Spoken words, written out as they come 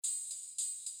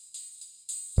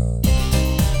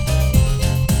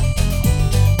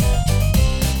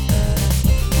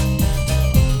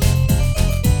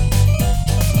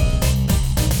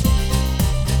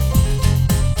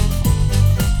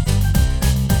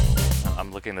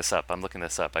looking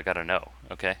this up. I gotta know.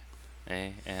 Okay.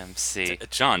 AMC.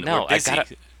 John, No, we're busy. I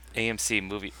gotta. AMC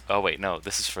movie. Oh wait, no.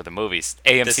 This is for the movies.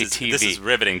 AMC TV. This is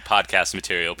riveting podcast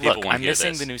material. People Look, want I'm to hear missing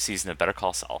this. the new season of Better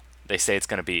Call Saul. They say it's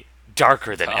gonna be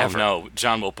darker than Oh ever. no,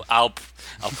 John, I'll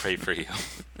pray for you.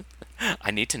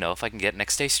 I need to know if I can get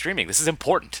next day streaming. This is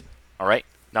important. All right.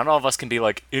 Not all of us can be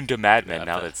like into Mad Men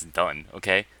now that it's done.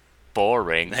 Okay.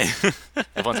 Boring.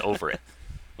 Everyone's over it.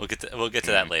 We'll get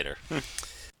to that later.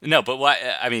 No, but why?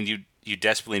 I mean, you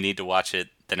desperately need to watch it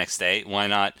the next day. Why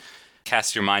not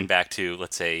cast your mind back to,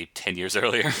 let's say, 10 years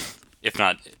earlier, if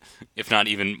not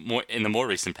even more in the more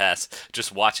recent past?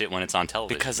 Just watch it when it's on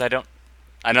television. Because I don't.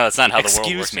 I know that's not how the world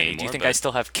Excuse works me. anymore. Do you think but I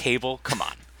still have cable? Come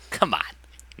on. Come on.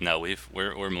 No, we're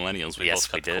millennials. We Yes,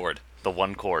 both we cut the did. cord. The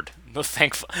one cord. No,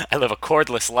 thankful. I live a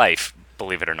cordless life.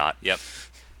 Believe it or not. Yep.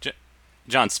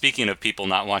 John, speaking of people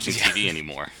not watching TV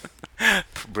anymore,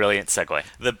 Brilliant segue.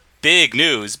 the big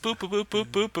news, boop, boop, boop, boop,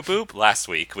 boop, boop, boop, last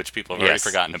week, which people have already Yes.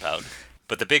 forgotten about.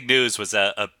 But the big news was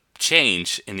a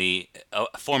change in the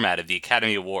format of the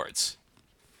Academy Awards.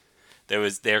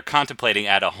 They're contemplating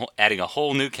adding a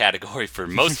whole new category for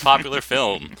most popular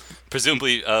film,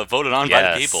 presumably voted on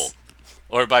by the people.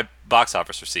 Or by box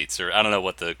office receipts, or I don't know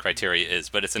what the criteria is,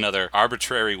 but it's another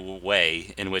arbitrary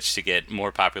way in which to get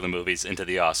more popular movies into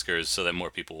the Oscars so that more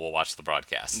people will watch the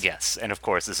broadcast. Yes, and of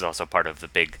course, this is also part of the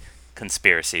big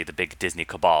conspiracy, the big Disney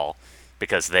cabal,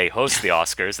 because they host the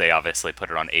Oscars. They obviously put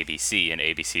it on ABC, and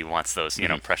ABC wants those,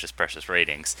 precious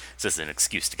ratings. So this is an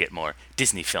excuse to get more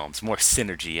Disney films, more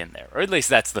synergy in there, or at least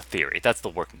that's the theory. That's the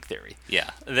working theory.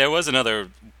 Yeah, there was another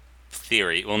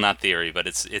theory. Well, not theory, but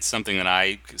it's something that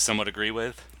I somewhat agree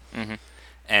with. Mm-hmm.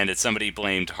 And it's somebody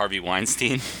blamed Harvey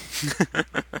Weinstein.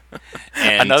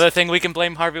 And Another thing we can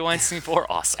blame Harvey Weinstein for?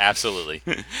 Awesome. absolutely.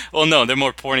 Well, no, they're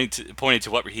more pointing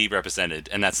to what he represented,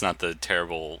 and that's not the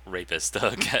terrible rapist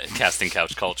casting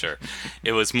couch culture.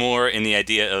 It was more in the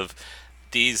idea of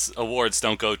these awards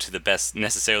don't go to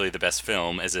necessarily the best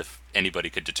film, as if anybody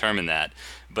could determine that,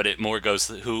 but it more goes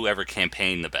to whoever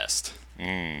campaigned the best.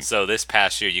 So this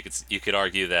past year, you could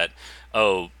argue that,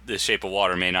 The Shape of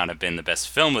Water may not have been the best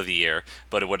film of the year,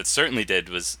 but what it certainly did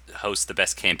was host the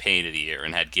best campaign of the year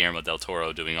and had Guillermo del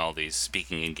Toro doing all these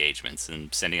speaking engagements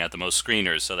and sending out the most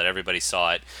screeners so that everybody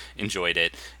saw it, enjoyed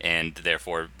it, and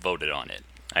therefore voted on it.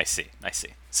 I see.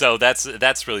 So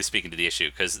that's really speaking to the issue,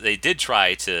 because they did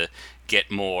try to get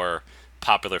more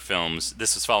popular films.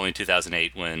 This was following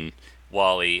 2008 when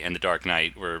Wall-E and The Dark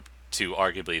Knight were two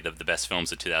arguably the best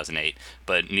films of 2008,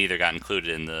 but neither got included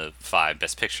in the 5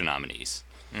 Best Picture nominees.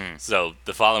 So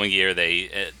the following year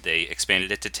they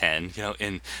expanded it to 10,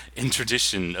 in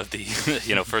tradition of the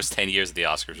first 10 years of the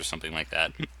Oscars or something like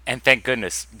that. And thank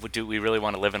goodness, do we really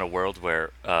want to live in a world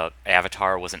where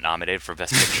Avatar wasn't nominated for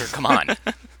Best Picture? Come on.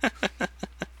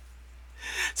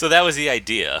 So that was the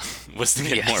idea, was to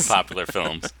get Yes. more popular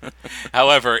films.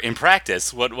 However, in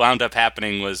practice, what wound up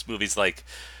happening was movies like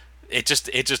it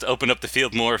just opened up the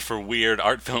field more for weird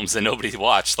art films that nobody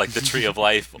watched, like The Tree of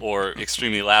Life or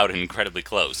Extremely Loud and Incredibly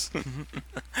Close.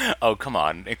 Oh, come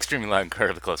on. Extremely Loud and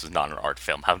Incredibly Close is not an art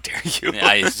film. How dare you?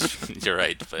 You're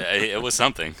right, but it was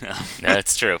something.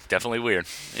 That's true. Definitely weird.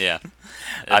 Yeah.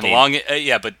 I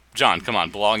mean- But John, come on,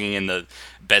 belonging in the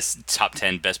top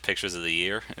 10 best pictures of the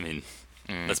year. I mean,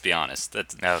 let's be honest.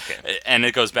 That's Okay. And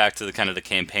it goes back to the kind of the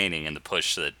campaigning and the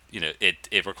push that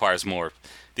it requires more.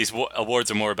 These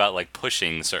awards are more about like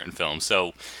pushing certain films.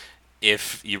 So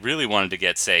if you really wanted to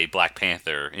get, say, Black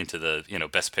Panther into the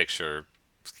Best Picture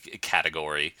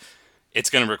category, it's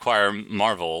going to require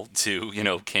Marvel to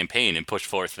campaign and push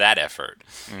forth that effort.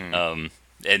 And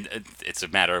it's a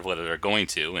matter of whether they're going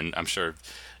to. And I'm sure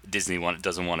Disney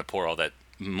doesn't want to pour all that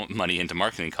money into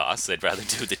marketing costs. They'd rather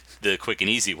do the quick and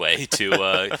easy way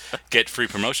to get free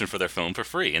promotion for their film for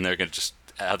free. And they're going to just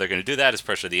how they're going to do that is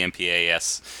pressure the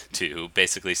MPAS to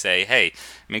basically say, hey,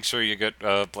 make sure you get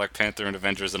Black Panther and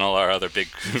Avengers and all our other big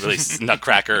releases,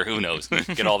 Nutcracker, who knows,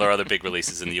 get all their other big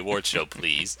releases in the awards show,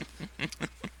 please.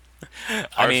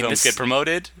 Our films get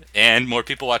promoted, and more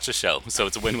people watch the show, so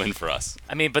it's a win-win for us.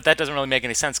 I mean, but that doesn't really make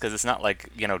any sense, because it's not like,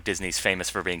 Disney's famous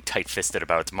for being tight-fisted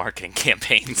about its marketing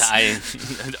campaigns.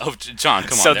 John,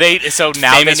 come on. So now famous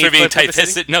they need for being publicity?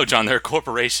 tight-fisted? No, John, they're a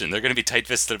corporation. They're going to be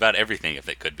tight-fisted about everything if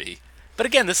they could be. But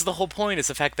again, this is the whole point, is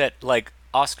the fact that,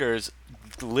 Oscars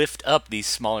lift up these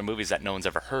smaller movies that no one's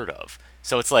ever heard of.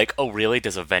 So it's like, oh, really?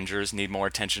 Does Avengers need more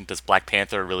attention? Does Black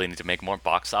Panther really need to make more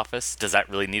box office? Does that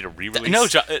really need a re-release?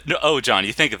 No, John,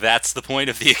 you think that's the point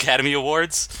of the Academy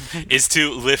Awards? Is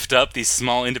to lift up these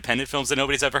small independent films that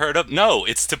nobody's ever heard of? No,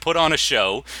 it's to put on a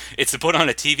show. It's to put on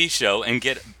a TV show and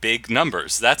get big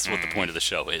numbers. That's what the point of the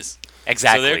show is.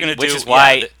 Exactly. So they're going to do...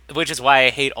 Which is why I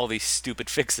hate all these stupid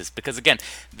fixes. Because again,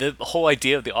 the whole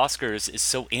idea of the Oscars is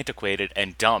so antiquated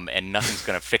and dumb, and nothing's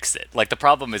going to fix it. Like, the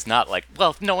problem is not like,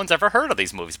 well, no one's ever heard of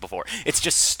these movies before. It's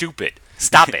just stupid.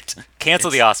 Stop it.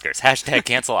 Cancel the Oscars. Hashtag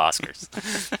cancel Oscars.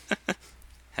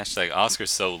 Hashtag Oscars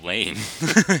so lame.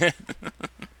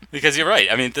 Because you're right.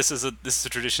 I mean, this is a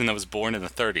tradition that was born in the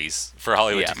 30s for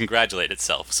Hollywood to congratulate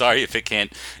itself. Sorry if it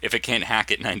can't hack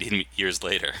it 90 years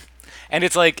later. And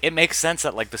it's like, it makes sense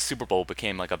that like the Super Bowl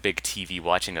became like a big TV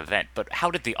watching event, but how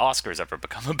did the Oscars ever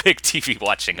become a big TV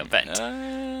watching event?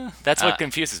 That's what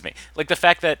confuses me. Like the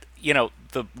fact that, you know,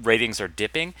 the ratings are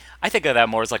dipping, I think of that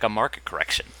more as like a market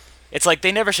correction. It's like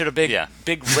they never should have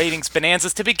big ratings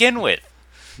bonanzas to begin with.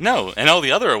 No, and all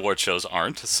the other award shows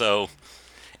aren't, so...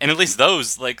 And at least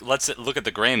those, like, let's look at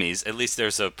the Grammys, at least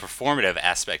there's a performative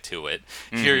aspect to it.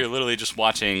 Here you're literally just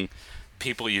watching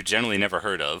people you generally never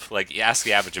heard of. Like, you ask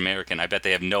the average American, I bet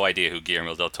they have no idea who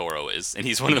Guillermo del Toro is. And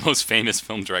he's one of the most famous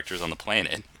film directors on the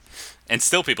planet. And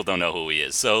still people don't know who he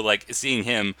is. So, like, seeing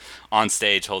him on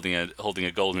stage holding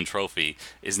a golden trophy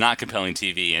is not compelling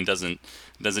TV and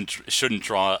shouldn't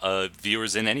draw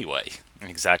viewers in anyway.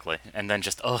 Exactly. And then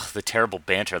just, the terrible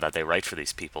banter that they write for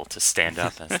these people to stand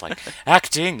up as like,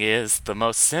 acting is the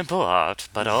most simple art,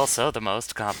 but also the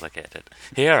most complicated.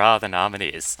 Here are the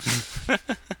nominees.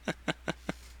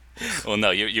 Well,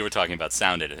 no, you were talking about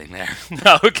sound editing there.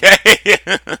 Okay.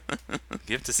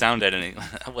 Give to sound editing.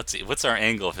 What's our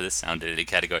angle for this sound editing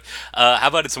category? How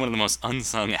about it's one of the most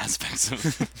unsung aspects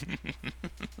of...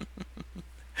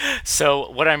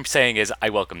 So what I'm saying is I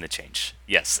welcome the change.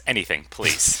 Yes, anything,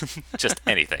 please. Just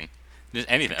anything. Just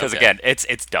anything. Because again,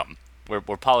 it's dumb. We're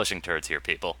polishing turds here,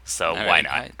 people. So why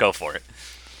not? Go for it.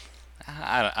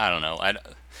 I don't know.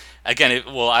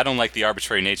 I don't like the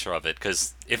arbitrary nature of it,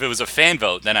 because if it was a fan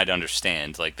vote, then I'd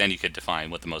understand. Like, then you could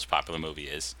define what the most popular movie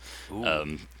is.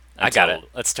 I got it.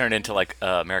 Let's turn it into like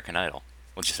American Idol.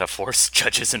 We'll just have 4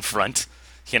 judges in front.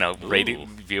 You know,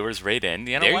 viewers rate in.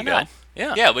 You know, there why you not? go.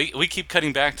 Yeah. We keep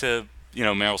cutting back to, you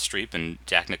know, Meryl Streep and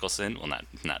Jack Nicholson. Well,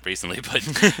 not recently, but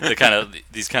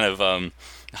these kind of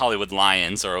Hollywood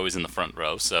lions are always in the front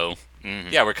row. So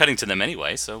yeah, we're cutting to them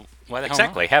anyway. So why the hell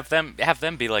Exactly. not? Have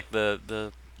them be like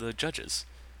the judges.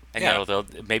 And you know, they'll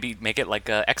maybe make it like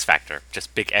X Factor,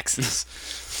 just big X's,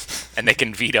 and they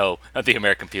can veto the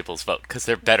American people's vote because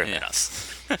they're better than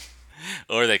us.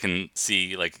 Or they can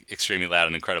see like Extremely Loud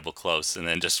and Incredible Close, and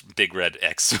then just big red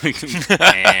X.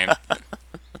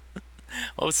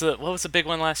 What was the big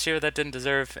one last year that didn't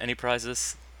deserve any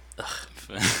prizes?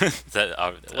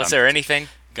 Was there anything?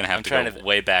 Gonna have to go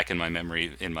way back in my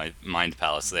memory, in my mind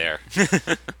palace there.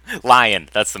 Lion,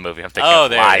 that's the movie I'm thinking of.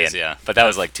 Lion. It is, yeah. But that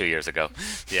was like 2 years ago.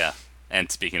 Yeah.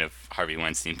 And speaking of Harvey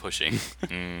Weinstein pushing.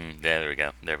 There we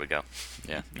go.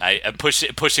 Yeah. I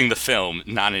pushing the film,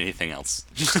 not anything else,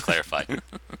 just to clarify.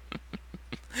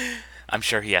 I'm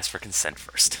sure he asked for consent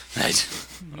first.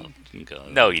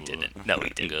 No, he didn't.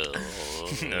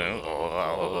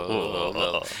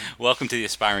 Welcome to the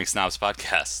Aspiring Snobs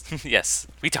podcast. Yes,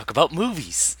 we talk about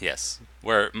movies. Yes,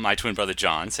 where my twin brother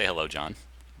John, say hello, John.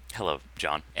 Hello,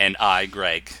 John. And I,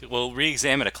 Greg, will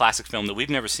re-examine a classic film that we've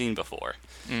never seen before,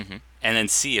 and then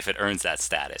see if it earns that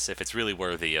status, if it's really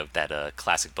worthy of that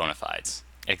classic bona fides.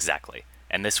 Exactly.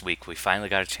 And this week we finally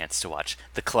got a chance to watch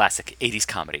the classic 80s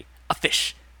comedy, A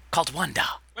Fish Called Wanda.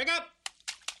 Wake up!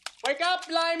 Wake up,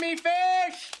 limey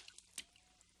fish!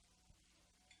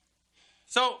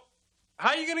 So, how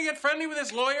are you gonna get friendly with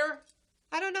this lawyer?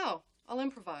 I don't know. I'll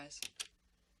improvise.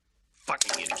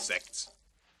 Fucking insects.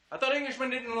 I thought Englishmen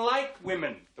didn't like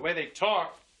women, the way they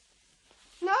talk.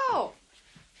 No.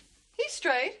 He's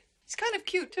straight. He's kind of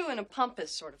cute, too, in a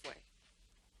pompous sort of way.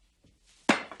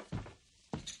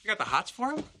 You got the hots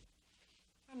for him?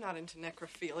 I'm not into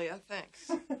necrophilia, thanks.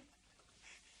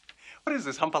 What is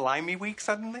this, Humpalimey week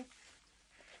suddenly?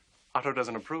 Otto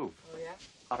doesn't approve. Oh, yeah?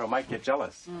 Otto might get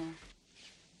jealous.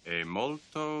 È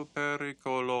molto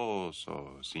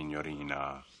pericoloso,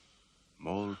 signorina.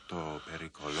 Molto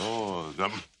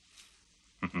pericoloso.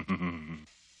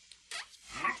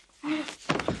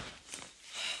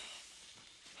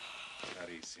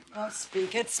 Carissima. Oh,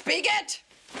 speak it, speak it!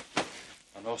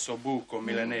 Un osso buco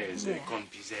milanese con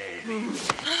piselli.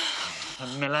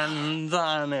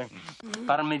 Melanzane,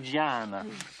 parmigiana,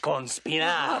 con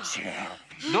spinaci.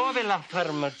 Dove la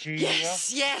farmacia?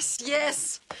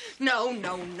 Yes. No.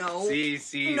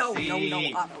 Sì.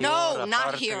 No,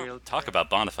 not here. Talk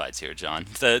about bona fides here, John.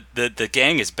 The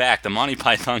gang is back. The Monty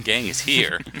Python gang is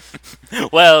here.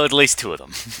 Well, at least 2 of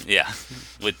them. Yeah,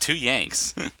 with 2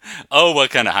 Yanks. Oh, what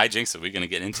kind of hijinks are we going to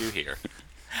get into here?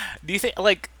 Do you think,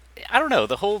 like, I don't know,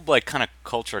 the whole like kind of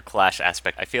culture clash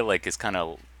aspect I feel like is kind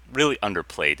of really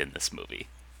underplayed in this movie.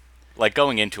 Like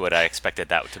going into it, I expected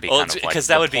that to be Well, kind of like because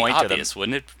the that would be point of the- obvious,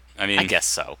 wouldn't it? I mean, I guess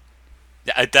so.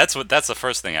 yeah, that's the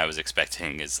first thing I was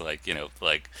expecting is like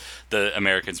like the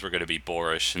Americans were going to be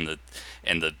boorish and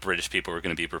the British people were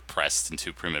going to be repressed and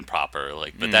too prim and proper,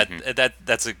 like, but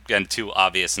that's again too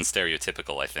obvious and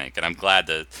stereotypical, I think, and I'm glad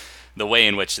that the way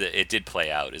in which it did play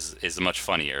out is much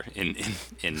funnier in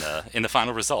the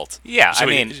final result. Yeah,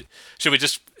 should we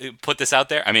just put this out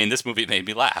there? I mean, this movie made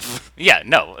me laugh. Yeah,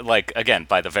 no, like again,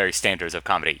 by the very standards of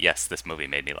comedy, yes, this movie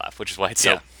made me laugh, which is why it's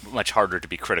so much harder to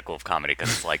be critical of comedy because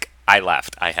it's like I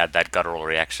laughed, I had that guttural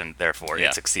reaction, therefore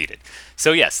it succeeded.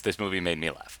 So yes, this movie made me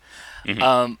laugh.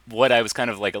 What I was kind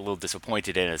of like a little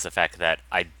disappointed in is the fact that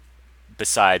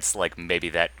besides like maybe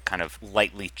that kind of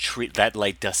that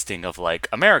light dusting of like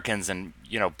Americans and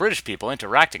British people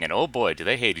interacting and oh boy do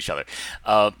they hate each other,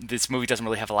 this movie doesn't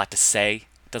really have a lot to say.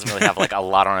 It doesn't really have like a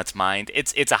lot on its mind.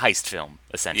 It's a heist film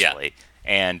essentially,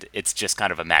 and it's just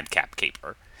kind of a madcap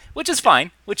caper, which is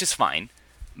fine.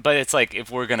 But it's like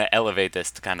if we're gonna elevate this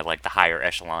to kind of like the higher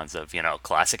echelons of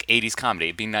classic '80s comedy,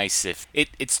 it'd be nice if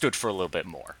it stood for a little bit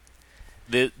more.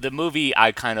 The movie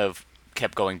I kind of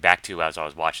kept going back to as I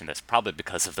was watching this, probably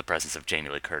because of the presence of Jamie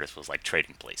Lee Curtis, was like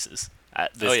Trading Places.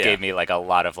 This gave me like a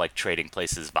lot of like Trading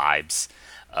Places vibes,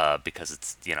 because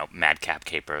it's madcap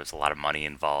caper. There's a lot of money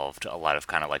involved, a lot of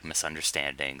kind of like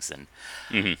misunderstandings, and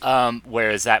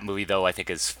whereas that movie though I think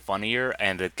is funnier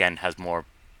and again has more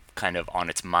kind of on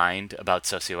its mind about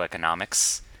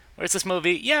socioeconomics. Whereas this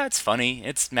movie, yeah, it's funny,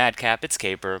 it's madcap, it's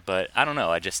caper, but I don't know,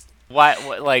 I just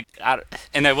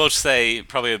And I will say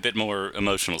probably a bit more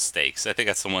emotional stakes. I think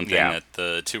that's the one thing that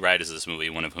the two writers of this movie,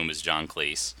 one of whom is John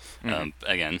Cleese,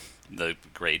 again, the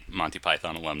great Monty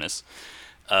Python alumnus.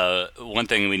 One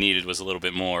thing we needed was a little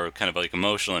bit more kind of like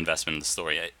emotional investment in the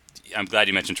story. I'm glad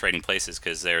you mentioned Trading Places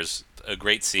because there's a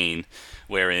great scene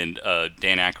wherein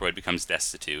Dan Aykroyd becomes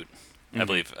destitute. I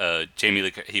believe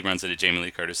he runs into Jamie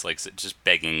Lee Curtis, like just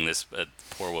begging this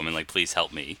poor woman, like, please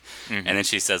help me. And then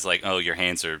she says, like, oh, your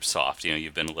hands are soft.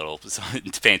 You've been a little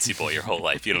fancy boy your whole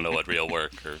life. You don't know what real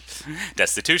work or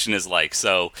destitution is like.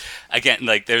 So, again,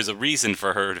 like, there's a reason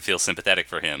for her to feel sympathetic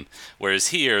for him. Whereas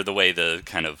here, the way the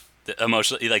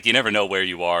emotionally, like, you never know where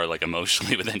you are, like,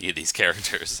 emotionally with any of these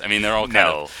characters. I mean, they're all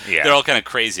they're all kind of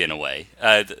crazy in a way.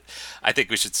 I think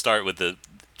we should start with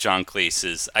John Cleese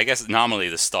is, I guess, nominally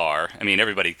the star. I mean,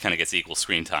 everybody kind of gets equal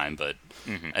screen time, but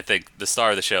I think the star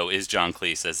of the show is John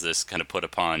Cleese as this kind of put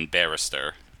upon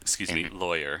barrister,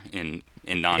 lawyer in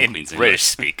non-Queen's English. British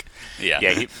speak.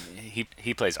 Yeah.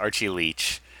 He plays Archie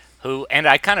Leach, who, and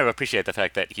I kind of appreciate the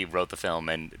fact that he wrote the film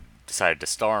and decided to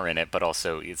star in it, but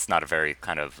also it's not a very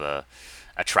kind of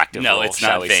attractive role, it's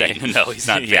not vain. say. No, he's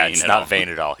not vain. Yeah, it's not vain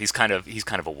at all. He's kind of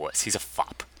a wuss. He's a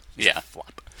fop. He's a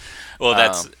flop. Well,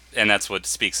 that's what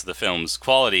speaks to the film's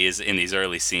quality is in these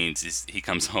early scenes. He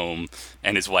comes home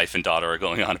and his wife and daughter are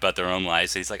going on about their own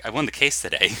lives. And he's like, "I won the case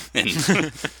today," and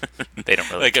they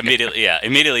don't really like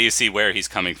immediately you see where he's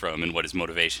coming from and what his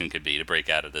motivation could be to break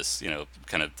out of this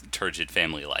kind of turgid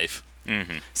family life.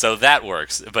 So that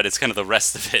works, but it's kind of the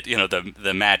rest of it,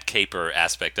 the mad caper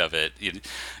aspect of it.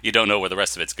 You don't know where the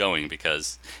rest of it's going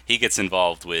because he gets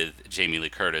involved with Jamie Lee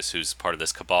Curtis, who's part of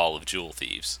this cabal of jewel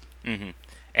thieves.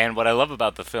 And what I love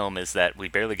about the film is that we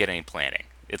barely get any planning.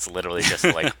 It's literally just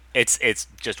like it's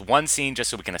just one scene just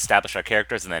so we can establish our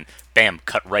characters and then bam,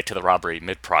 cut right to the robbery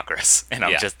mid progress. And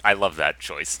I love that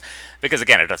choice. Because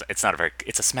again,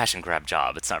 it's a smash and grab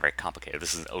job. It's not very complicated.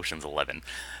 This is Ocean's 11.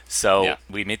 So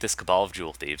we meet this cabal of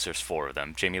jewel thieves. There's 4 of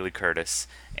them. Jamie Lee Curtis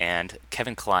and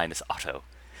Kevin Kline as Otto.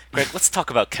 Greg, let's talk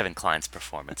about Kevin Kline's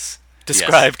performance.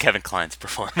 Describe Kevin Kline's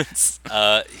performance.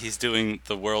 He's doing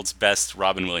the world's best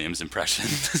Robin Williams impression.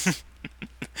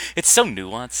 It's so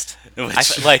nuanced.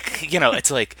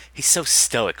 It's like he's so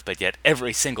stoic, but yet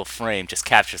every single frame just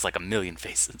captures like a million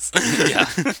faces. Yeah.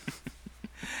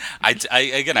 I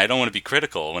don't want to be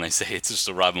critical when I say it's just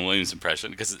a Robin Williams impression,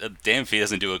 because damn if he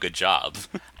doesn't do a good job.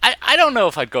 I don't know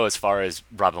if I'd go as far as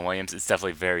Robin Williams. It's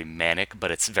definitely very manic, but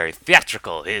it's very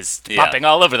theatrical. He's popping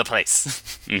all over the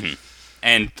place.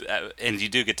 And you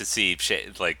do get to see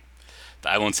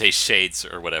I won't say shades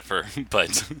or whatever,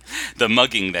 but the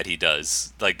mugging that he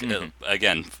does,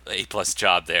 again, A+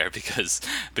 job there, because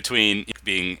between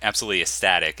being absolutely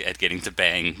ecstatic at getting to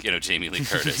bang, Jamie Lee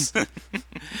Curtis,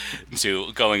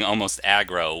 to going almost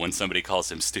aggro when somebody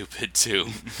calls him stupid, to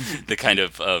the kind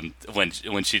of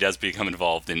when she does become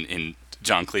involved in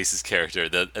John Cleese's character,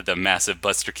 the massive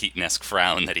Buster Keaton-esque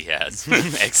frown that he has.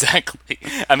 Exactly.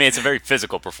 I mean, it's a very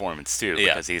physical performance too,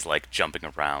 Yeah. because he's like jumping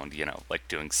around, like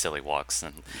doing silly walks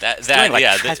and That doing, like,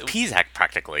 yeah, trapeze act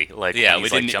practically. Like yeah, he's, we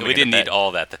like, didn't jumping we into didn't need bed.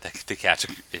 all that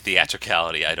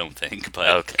theatricality, I don't think. But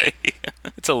Okay,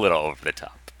 it's a little over the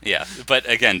top. yeah, but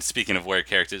again, speaking of weird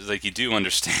characters, like you do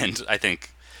understand, I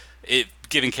think, it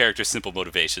giving characters simple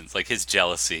motivations, like his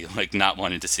jealousy, like not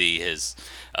wanting to see his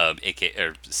AK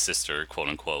or sister, quote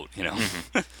unquote,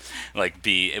 like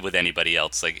be with anybody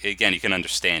else. Like again, you can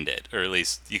understand it, or at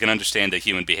least you can understand the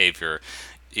human behavior,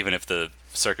 even if the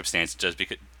circumstance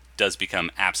does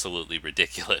become absolutely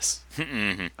ridiculous.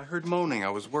 I heard moaning. I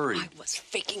was worried. I was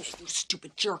faking it, you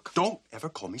stupid jerk. Don't ever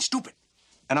call me stupid.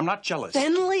 And I'm not jealous.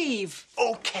 Then leave.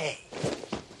 Okay.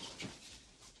 It's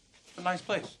a nice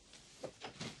place.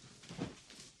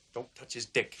 Don't touch his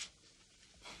dick.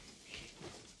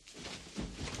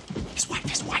 His wife,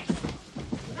 his wife.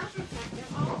 Matter of fact, there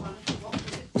are one or two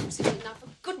opposite. Now, for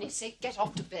goodness sake, get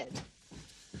off to bed.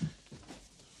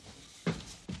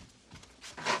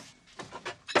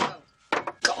 Oh,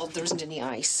 God, there isn't any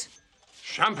ice.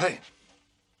 Champagne.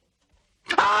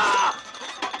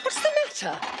 What's the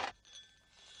matter?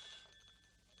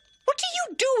 What are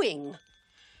you doing?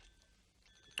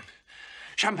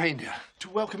 Champagne, dear, to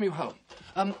welcome you home.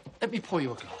 Let me pour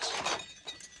you a glass.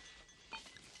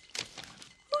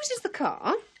 Whose is the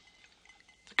car?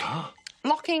 The car?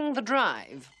 Blocking the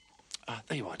drive.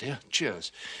 There you are, dear.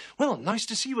 Cheers. Well, nice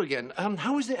to see you again.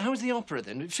 How was the opera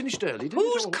then? It finished early, didn't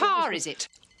Whose it? car is it?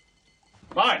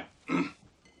 Mine.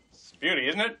 It's a beauty,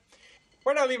 isn't it?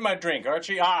 Where'd I leave my drink,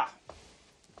 Archie?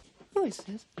 Who is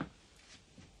this?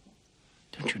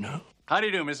 Don't you know? How do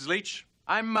you do, Mrs. Leach?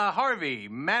 I'm Harvey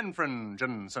Manfred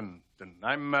Johnson.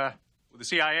 I'm with the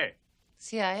CIA.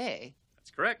 CIA.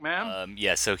 That's correct, ma'am.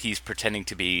 Yeah, so he's pretending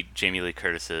to be Jamie Lee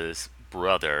Curtis's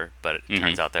brother, but it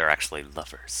turns out they're actually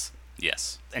lovers.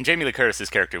 Yes. And Jamie Lee Curtis's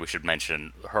character, we should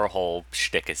mention, her whole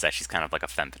shtick is that she's kind of like a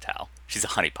femme fatale. She's a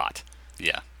honeypot.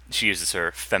 Yeah. She uses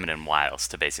her feminine wiles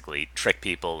to basically trick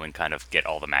people and kind of get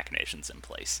all the machinations in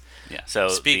place. Yeah. So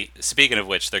Speaking of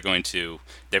which, their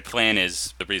plan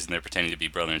is, the reason they're pretending to be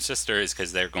brother and sister is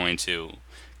because they're going to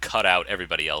cut out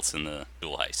everybody else in the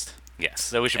duel heist. Yes,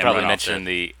 so we should And probably run off mention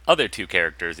the other two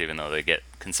characters, even though they get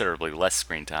considerably less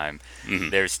screen time.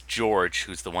 There's George,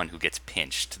 who's the one who gets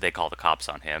pinched. They call the cops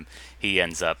on him. He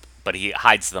ends up, but he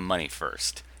hides the money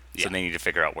first. So Yeah. they need to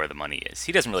figure out where the money is.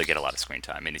 He doesn't really get a lot of screen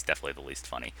time, and he's definitely the least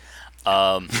funny.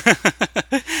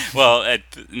 Well,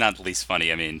 not the least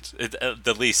funny. I mean,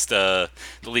 the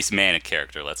least manic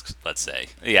character. Let's say.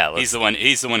 Yeah, He's the one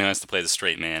who has to play the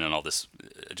straight man and all this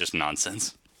just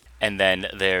nonsense. And then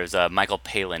there's Michael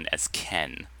Palin as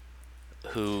Ken,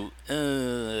 who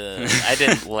I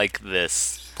didn't like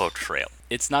this portrayal.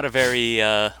 It's not a very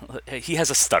he has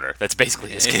a stutter. That's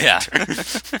basically his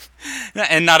character.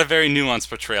 And not a very nuanced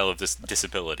portrayal of this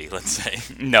disability. Let's say.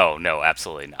 No,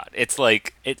 absolutely not. It's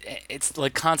like it's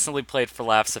like constantly played for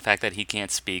laughs. The fact that he can't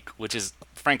speak, which is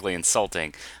frankly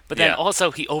insulting. But then Yeah.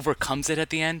 also he overcomes it at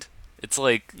the end. It's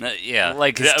like Yeah.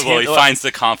 like his well, he tin- finds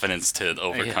the confidence to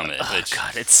overcome it. Oh, Which,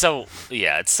 God, it's so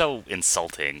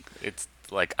insulting. It's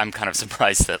like I'm kind of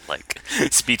surprised that like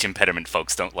speech impediment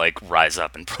folks don't like rise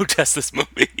up and protest this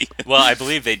movie. well, I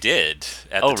believe they did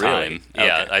at Oh, the really? time.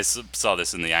 Yeah, Okay. I saw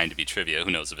this in the IMDb trivia.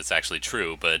 Who knows if it's actually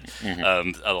true? But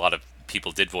a lot of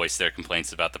people did voice their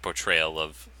complaints about the portrayal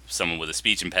of someone with a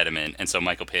speech impediment, and so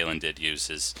Michael Palin did use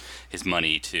his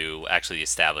money to actually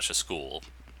establish a school.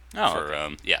 For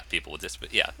okay. people with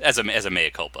disability. Yeah, as a mea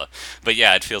culpa. But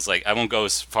yeah, it feels like I won't go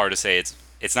as far to say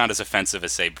it's not as offensive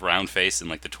as say brown face in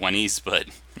like the 20s, but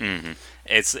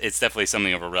it's definitely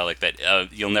something of a relic that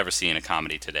you'll never see in a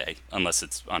comedy today, unless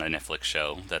it's on a Netflix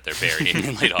show that they're burying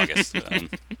in late August.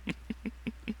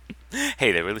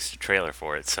 Hey, they released a trailer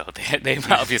for it, so they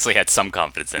obviously had some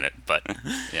confidence in it. But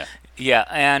Yeah,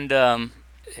 and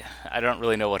I don't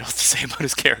really know what else to say about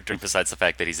his character besides the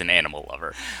fact that he's an animal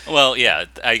lover. well, yeah.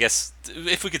 I guess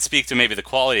if we could speak to maybe the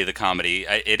quality of the comedy,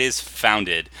 it is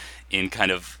founded in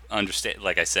kind of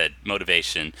like I said,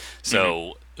 motivation.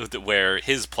 So where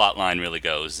his plot line really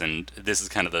goes, and this is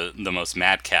kind of the most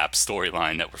madcap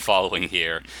storyline that we're following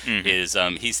here, is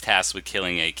he's tasked with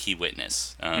killing a key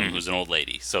witness, who's an old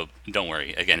lady. So don't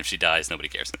worry. Again, if she dies, nobody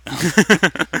cares.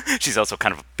 She's also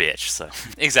kind of a bitch, so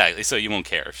Exactly. So you won't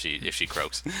care if she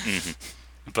croaks.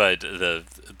 But the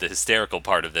hysterical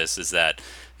part of this is that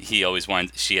she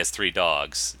has 3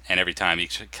 dogs, and every time he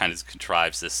kind of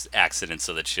contrives this accident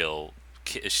so that she'll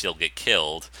get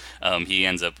killed, he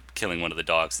ends up killing one of the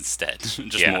dogs instead,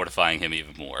 just Yeah. mortifying him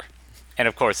even more. And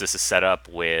of course, this is set up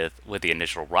with the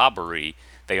initial robbery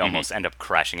they almost end up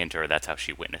crashing into her. That's how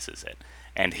she witnesses it.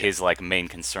 And his like main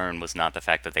concern was not the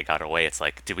fact that they got away. It's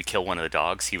like, did we kill one of the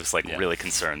dogs? He was like really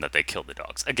concerned that they killed the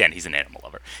dogs. Again, he's an animal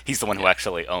lover. He's the one who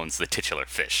actually owns the titular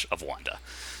fish of Wanda.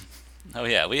 Oh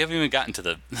yeah, we haven't even gotten to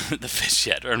the the fish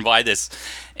yet, or why this.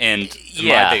 And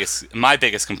Yeah. my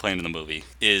biggest complaint in the movie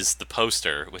is the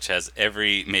poster, which has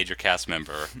every major cast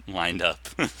member lined up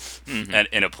and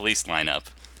in a police lineup.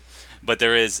 But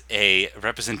there is a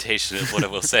representation of what I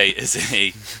will say is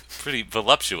a pretty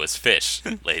voluptuous fish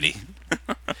lady,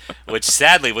 which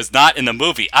sadly was not in the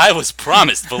movie. I was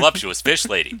promised voluptuous fish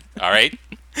lady. All right.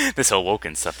 This whole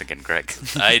Woken stuff again, Greg.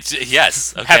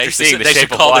 Yes. Okay. After seeing The They should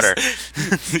Shape of call Water.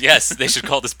 Yes, they should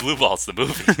call this Blue Balls the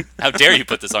movie. How dare you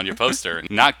put this on your poster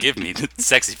and not give me the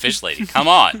sexy fish lady? Come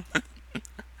on.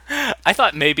 I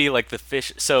thought maybe like the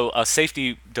fish. So a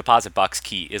safety deposit box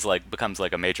key is like becomes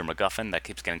like a major MacGuffin that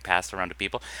keeps getting passed around to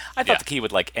people. I thought Yeah. the key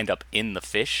would like end up in the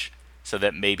fish, so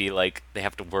that maybe like they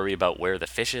have to worry about where the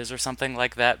fish is or something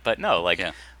like that. But no, like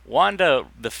Yeah. Wanda,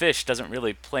 the fish doesn't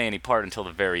really play any part until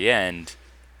the very end,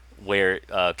 where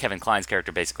Kevin Kline's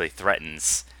character basically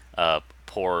threatens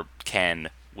poor Ken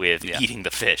with eating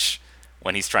the fish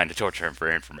when he's trying to torture him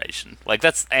for information. Like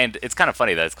and it's kind of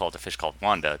funny that it's called a fish called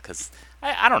Wanda, because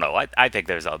I don't know. I think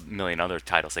there's a million other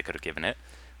titles they could have given it.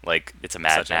 Like it's a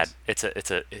Such as?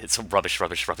 it's a rubbish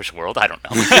world. I don't know.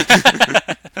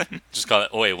 Just call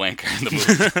it Oi Wanker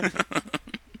the movie.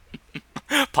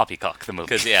 Poppycock the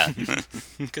movie.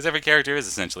 Because every character is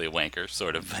essentially a wanker,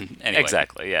 sort of. But anyway.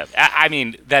 Exactly, yeah. I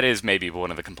mean, that is maybe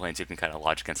one of the complaints you can kind of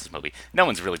lodge against this movie. No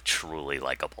one's really truly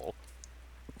likable.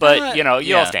 But, you know, you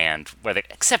yeah. all stand,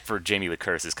 except for Jamie Lee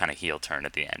Curtis's kind of heel turn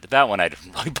at the end. That one I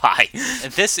didn't really buy.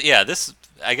 This,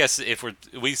 I guess if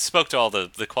we spoke to all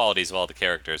the qualities of all the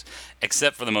characters,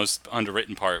 except for the most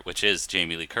underwritten part, which is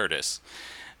Jamie Lee Curtis.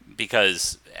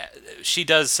 Because she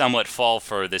does somewhat fall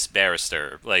for this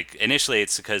barrister. Like, initially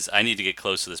it's because I need to get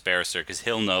close to this barrister because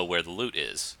he'll know where the loot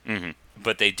is. Mm-hmm.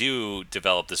 But they do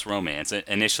develop this romance.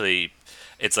 Initially,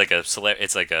 it's like a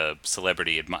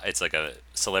celebrity admirer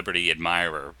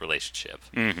relationship.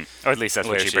 Mm-hmm. Or at least that's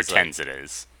what Where she she's pretends it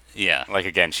is. Yeah. Like,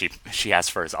 again, she asks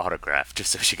for his autograph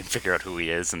just so she can figure out who he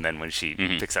is, and then when she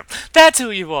picks up, that's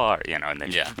who you are, you know, and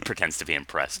then she pretends to be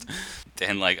impressed.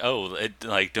 And like,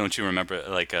 don't you remember?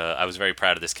 Like, I was very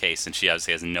proud of this case, and she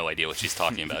obviously has no idea what she's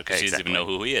talking about because she doesn't even know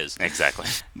who he is. Exactly.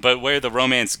 But where the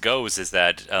romance goes is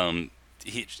that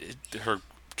her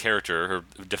character, her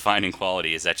defining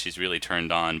quality is that she's really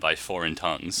turned on by foreign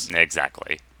tongues.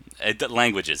 Exactly.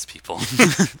 Languages, people.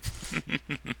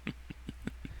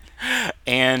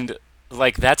 And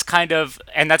like that's kind of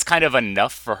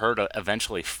enough for her to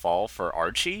eventually fall for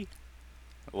Archie.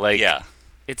 Like, yeah.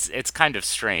 It's kind of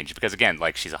strange because again,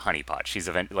 like she's a honeypot.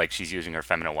 She's using her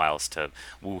feminine wiles to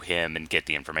woo him and get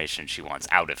the information she wants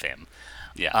out of him.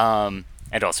 Yeah.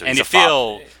 And also, and he's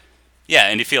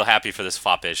you feel happy for this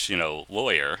foppish,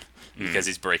 lawyer because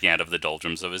he's breaking out of the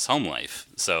doldrums of his home life.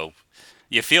 So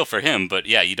you feel for him, but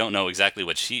yeah, you don't know exactly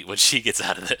what she gets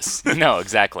out of this. No,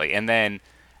 exactly. And then,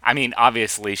 I mean,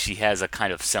 obviously, she has a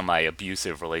kind of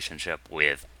semi-abusive relationship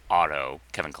with Otto,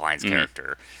 Kevin Kline's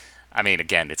character. I mean,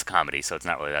 again, it's a comedy, so it's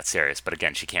not really that serious. But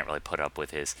again, she can't really put up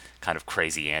with his kind of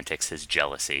crazy antics, his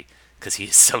jealousy, because he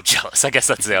is so jealous. I guess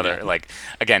that's the other, like,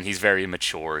 again, he's very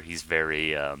immature. He's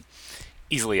very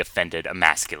easily offended,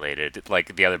 emasculated.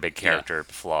 Like, the other big character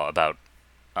flaw about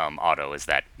Otto is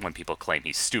that when people claim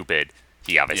he's stupid,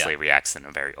 he obviously reacts in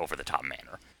a very over-the-top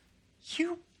manner.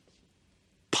 You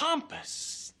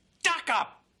pompous,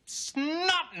 stuck-up,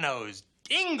 snot-nosed,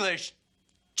 English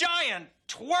giant,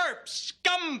 twerp,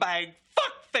 scumbag,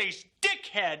 fuckface,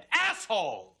 dickhead,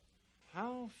 asshole!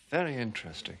 How very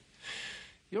interesting.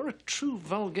 You're a true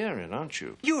Bulgarian, aren't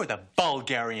you? You're the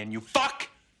Bulgarian, you fuck!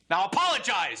 Now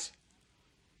apologize!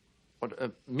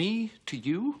 What, me to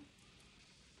you?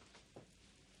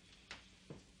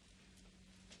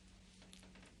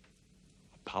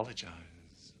 Apologize.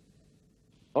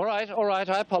 All right,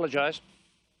 I apologize.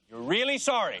 You're really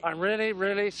sorry. I'm really,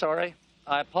 really sorry.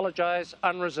 I apologize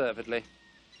unreservedly.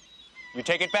 You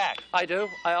take it back. I do.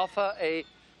 I offer a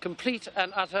complete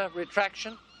and utter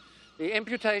retraction. The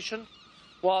imputation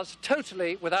was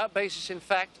totally without basis in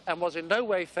fact and was in no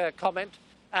way fair comment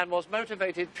and was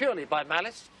motivated purely by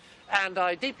malice. And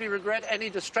I deeply regret any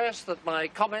distress that my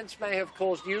comments may have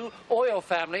caused you or your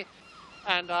family.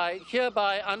 And I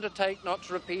hereby undertake not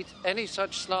to repeat any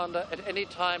such slander at any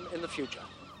time in the future.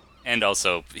 And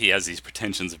also, he has these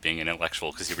pretensions of being an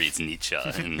intellectual because he reads Nietzsche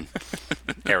and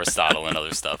Aristotle and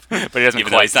other stuff. But he doesn't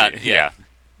Even though quite. he's not. Yeah.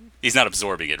 He's not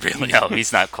absorbing it, really. No,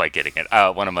 he's not quite getting it.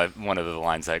 One of the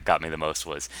lines that got me the most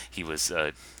was he was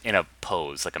in a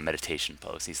pose, like a meditation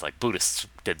pose. He's like, Buddhists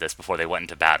did this before they went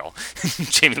into battle.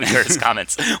 Jamie Lee Curtis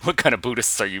comments, "What kind of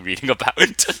Buddhists are you reading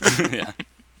about?" Yeah.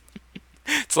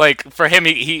 It's like, for him,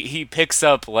 he picks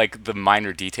up like the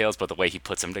minor details, but the way he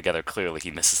puts them together, clearly he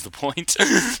misses the point.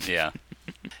 Yeah.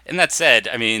 And that said,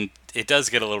 I mean, it does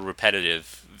get a little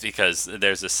repetitive because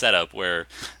there's a setup where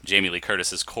Jamie Lee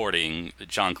Curtis is courting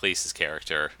John Cleese's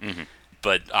character,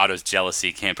 but Otto's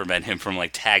jealousy can't prevent him from like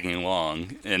tagging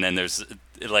along. And then there's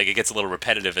like it gets a little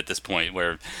repetitive at this point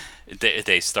where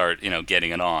they start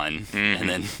getting it on, and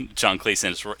then John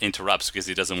Cleese interrupts because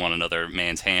he doesn't want another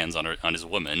man's hands on his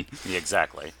woman. Yeah,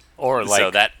 exactly. Or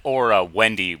like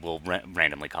Wendy will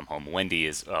randomly come home. Wendy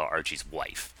is Archie's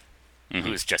wife.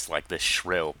 Who's just like this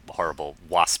shrill, horrible,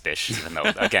 waspish, even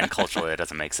though, again, culturally it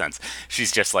doesn't make sense.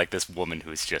 She's just like this woman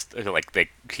who's just, like,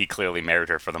 he clearly married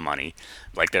her for the money.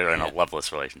 Like, they're in a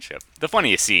loveless relationship. The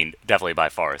funniest scene, definitely by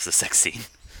far, is the sex scene.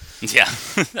 Yeah.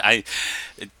 I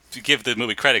give the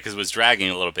movie credit because it was dragging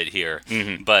a little bit here,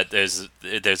 but there's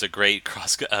a great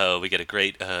we get a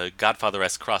great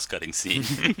Godfather-esque cross-cutting scene.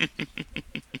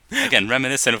 Again,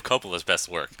 reminiscent of Coppola's best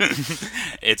work.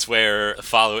 It's where,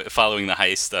 following the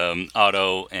heist,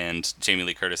 Otto and Jamie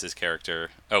Lee Curtis's character...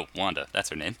 Oh, Wanda,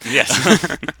 that's her name. Yes.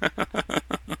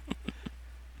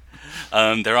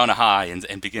 They're on a high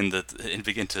and begin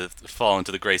to fall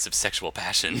into the grace of sexual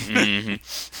passion.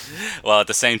 While at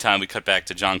the same time, we cut back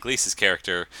to John Cleese's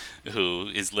character, who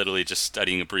is literally just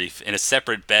studying a brief in a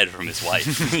separate bed from his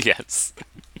wife. Yes.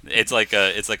 It's like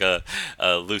a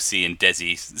Lucy and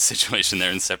Desi situation.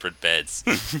 They're in separate beds.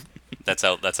 That's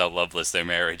how loveless their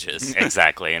marriage is.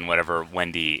 Exactly. And whenever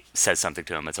Wendy says something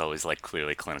to him, it's always like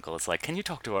clearly clinical. It's like, can you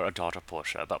talk to our daughter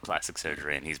Portia about plastic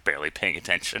surgery? And he's barely paying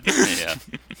attention. Yeah.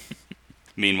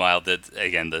 Meanwhile,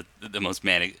 the most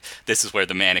manic. This is where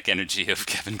the manic energy of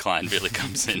Kevin Kline really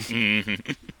comes in.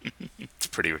 It's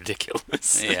pretty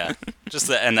ridiculous. Yeah,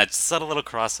 and that subtle little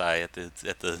cross-eye at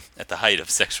the height of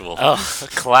sexual. Oh, a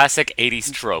classic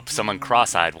 '80s trope. Someone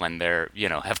cross-eyed when they're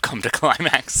have come to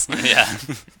climax. Yeah,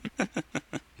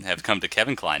 have come to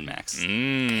Kevin Kline max.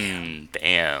 Damn.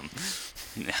 Yeah,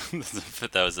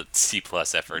 that was a C+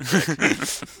 effort. Greg.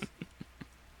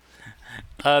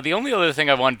 The only other thing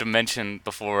I wanted to mention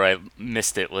before I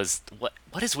missed it was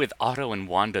what is with Otto and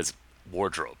Wanda's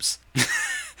wardrobes?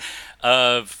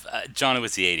 John, it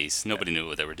was the 80s. Nobody knew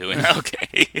what they were doing.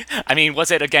 Okay. I mean,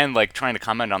 was it, again, like, trying to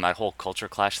comment on that whole culture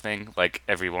clash thing? Like,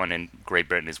 everyone in Great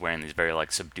Britain is wearing these very,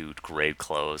 like, subdued gray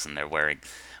clothes, and they're wearing...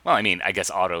 Well, I mean, I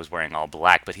guess Otto's wearing all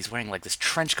black, but he's wearing, like, this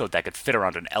trench coat that could fit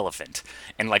around an elephant.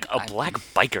 And, like, a black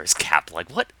biker's cap.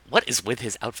 Like, what is with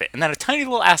his outfit? And then a tiny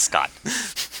little ascot.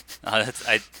 I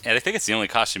think it's the only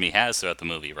costume he has throughout the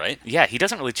movie, right? Yeah, he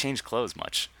doesn't really change clothes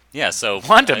much. Yeah, so...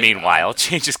 Wanda, meanwhile,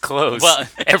 changes clothes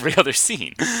every other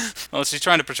scene. Well, she's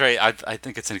trying to portray... I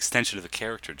think it's an extension of the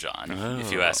character, John,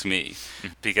 if you ask me.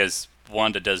 Because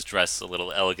Wanda does dress a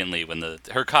little elegantly when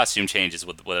her costume changes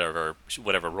with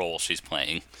whatever role she's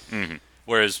playing.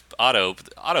 Whereas Otto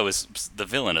is the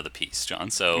villain of the piece, John.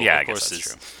 So, yeah, of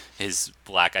course, his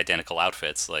black identical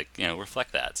outfits,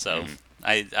 reflect that. So,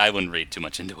 I wouldn't read too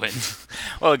much into it.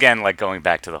 Well, again, like, going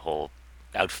back to the whole...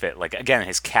 outfit, like, again,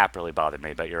 his cap really bothered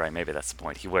me, but you're right, maybe that's the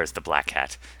point. He wears the black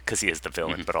hat because he is the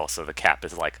villain, but also the cap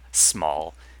is like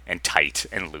small and tight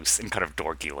and loose and kind of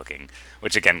dorky looking,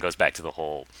 which again goes back to the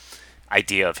whole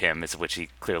idea of him, is which he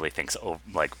clearly thinks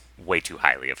like way too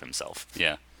highly of himself.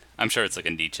 Yeah, I'm sure it's like a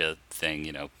Nietzsche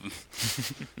thing,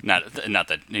 not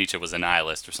that Nietzsche was a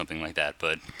nihilist or something like that,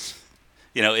 but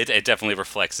it definitely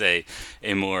reflects a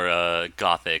more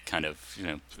gothic kind of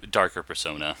darker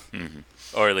persona.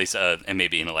 Or at least and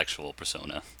maybe intellectual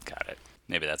persona. Got it.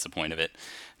 Maybe that's the point of it.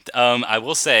 I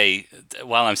will say,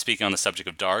 while I'm speaking on the subject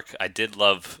of dark, I did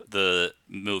love the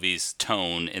movie's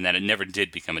tone in that it never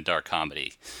did become a dark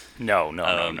comedy. No.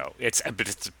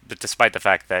 But despite the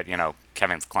fact that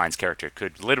Kevin Kline's character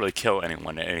could literally kill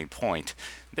anyone at any point,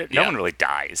 no one really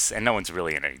dies, and no one's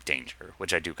really in any danger,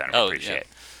 which I do kind of appreciate.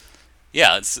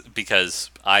 Yeah, it's because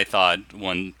I thought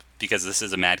because this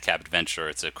is a madcap adventure,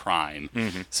 it's a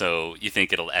crime. So you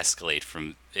think it'll escalate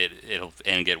from it'll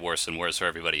get worse and worse for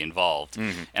everybody involved.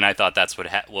 And I thought that's what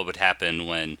would happen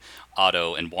when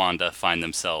Otto and Wanda find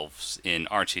themselves in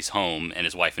Archie's home and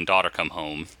his wife and daughter come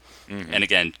home, And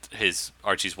again,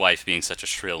 Archie's wife being such a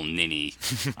shrill ninny,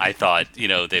 I thought,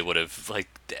 they would have, like,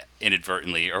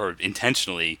 inadvertently or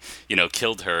intentionally,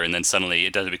 killed her, and then suddenly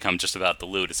it doesn't become just about the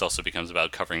loot, it also becomes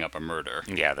about covering up a murder.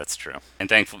 Yeah, that's true. And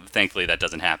thankfully that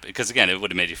doesn't happen, because again, it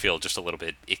would have made you feel just a little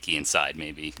bit icky inside,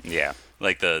 maybe. Yeah.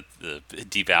 Like the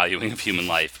devaluing of human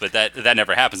life, but that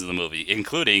never happens in the movie,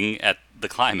 including at the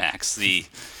climax. The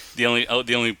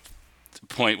only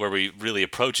point where we really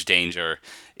approach danger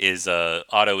is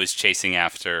Otto is chasing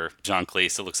after John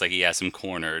Cleese. It looks like he has him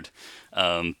cornered.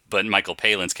 But Michael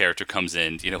Palin's character comes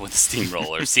in, with a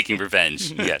steamroller, seeking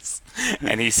revenge. Yes.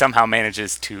 And he somehow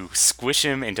manages to squish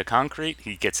him into concrete.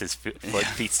 He gets his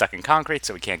feet stuck in concrete,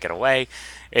 so he can't get away.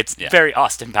 It's very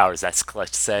Austin Powers-esque,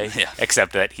 let's say,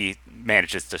 except that he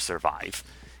manages to survive.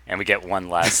 And we get one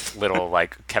last little,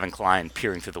 like, Kevin Kline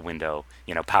peering through the window,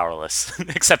 powerless,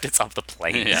 except it's off the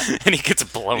plane, and he gets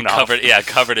blown off.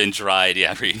 Covered and dried,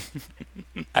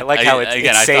 I like how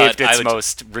it saved its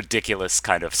most ridiculous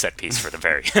kind of set piece for the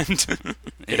very end.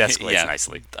 It escalates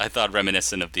nicely. I thought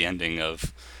reminiscent of the ending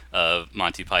of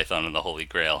Monty Python and the Holy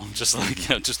Grail, just like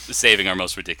just saving our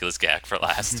most ridiculous gag for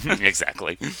last.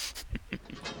 Exactly.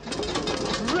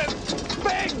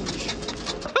 Revenge!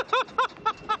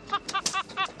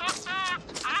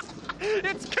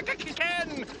 It's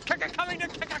Ken! Coming to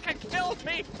kill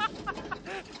me!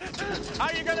 How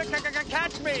are you gonna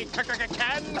catch me,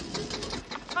 Ken?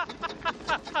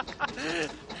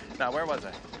 Now, where was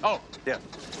I? Oh, yeah.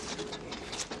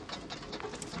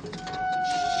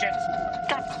 Shit!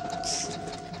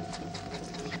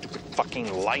 Stupid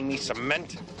fucking limey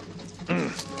cement.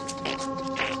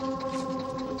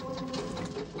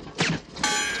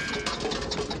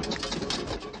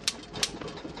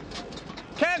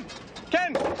 Ken!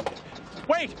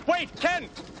 Wait, Ken!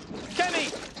 Kenny!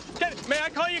 May I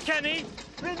call you Kenny?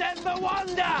 Remember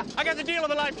Wanda! I got the deal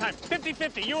of a lifetime.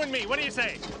 50-50, you and me. What do you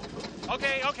say?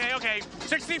 Okay.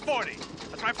 60-40.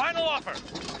 That's my final offer.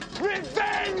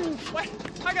 Revenge! Wait,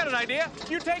 I got an idea.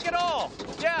 You take it all.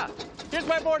 Yeah. Here's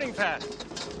my boarding pass.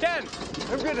 Ken!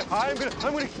 I'm gonna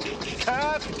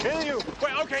kill you.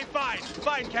 Wait, okay,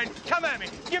 fine, Ken. Come at me.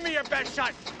 Give me your best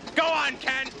shot. Go on,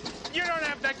 Ken. You don't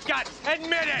have the guts.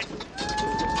 Admit it.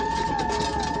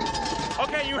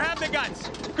 Okay, you have the guts.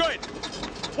 Good.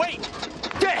 Wait.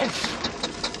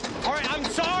 Yes. All right, I'm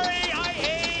sorry I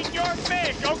ate your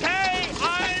fish, okay?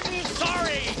 I'm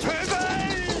sorry.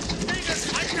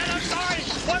 Jesus, I said I'm sorry.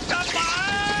 What the fuck?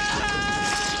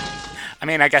 I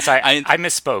mean, I guess I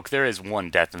misspoke. There is one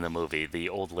death in the movie. The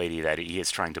old lady that he is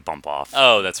trying to bump off.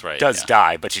 Oh, that's right. Does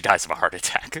die, but she dies of a heart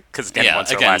attack. Because once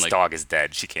her last dog is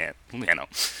dead, she can't,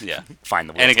 find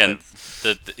the will. And again,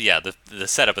 the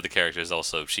setup of the character is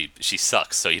also she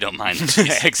sucks, so you don't mind.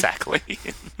 That Exactly.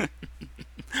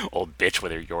 Old bitch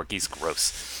with her Yorkies,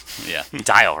 gross. Yeah.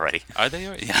 Die already. Are they?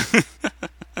 Yeah.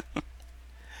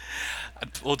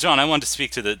 Well, John, I wanted to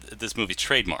speak to this movie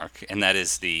trademark, and that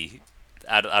is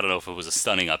I don't know if it was a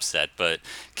stunning upset, but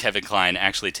Kevin Kline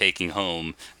actually taking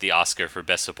home the Oscar for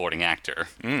Best Supporting Actor.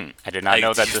 I did not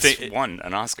know that this won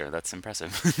an Oscar. That's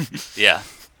impressive. Yeah.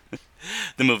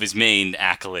 The movie's main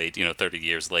accolade, 30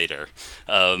 years later.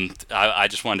 I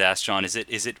just wanted to ask John, is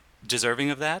it deserving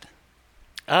of that?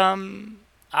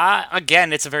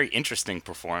 Again, it's a very interesting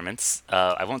performance.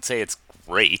 I won't say it's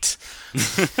great.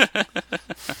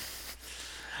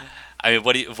 I mean,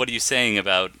 what are you saying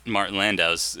about Martin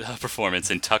Landau's performance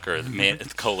in Tucker, the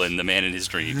man in his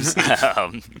dreams?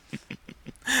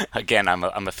 Again, I'm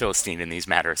a Philistine in these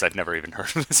matters. I've never even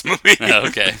heard of this movie.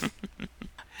 Okay.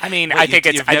 I mean, I think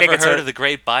you've never heard of the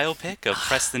great biopic of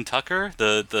Preston Tucker,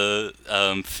 the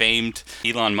famed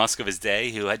Elon Musk of his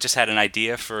day, who had just had an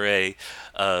idea for a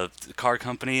car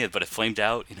company, but it flamed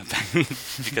out,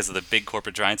 because of the big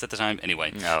corporate giants at the time.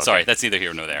 Anyway, Sorry, that's neither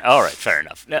here nor there. All right, fair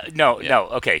enough. No.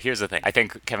 Okay, here's the thing. I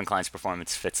think Kevin Kline's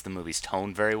performance fits the movie's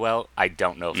tone very well. I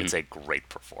don't know if it's a great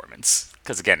performance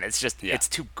because again, it's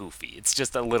too goofy. It's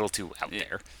just a little too out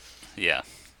there. Yeah.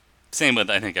 Same with,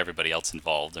 I think, everybody else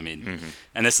involved. I mean,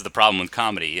 and this is the problem with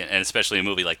comedy, and especially a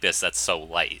movie like this that's so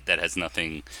light, that has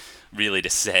nothing really to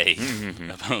say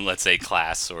about, let's say,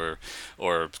 class or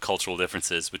cultural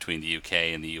differences between the UK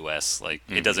and the US. Like,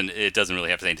 it doesn't really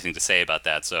have anything to say about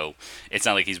that, so it's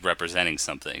not like he's representing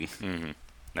something.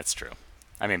 That's true.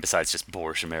 I mean, besides just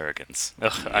boorish Americans.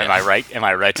 Am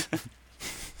I right?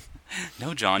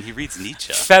 No, John, he reads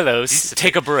Nietzsche. Fellows,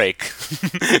 take a break.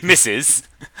 Mrs.,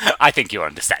 I think you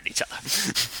understand each other.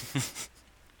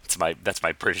 That's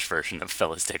my British version of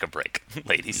fellas, take a break.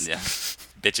 Ladies. Yeah.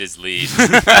 Bitches leave.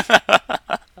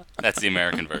 That's the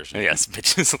American version. Yes,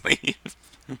 bitches leave.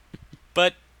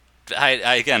 But,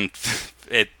 I again,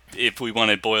 if we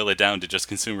want to boil it down to just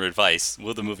consumer advice,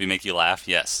 will the movie make you laugh?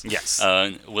 Yes. Yes.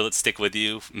 Will it stick with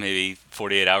you maybe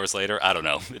 48 hours later? I don't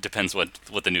know. It depends what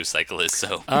the news cycle is.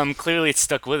 So Clearly it's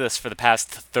stuck with us for the past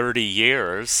 30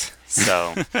 years.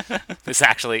 So this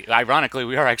actually, ironically,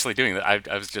 we are actually doing that.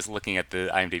 I was just looking at the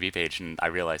IMDb page and I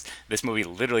realized this movie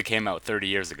literally came out 30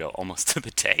 years ago, almost to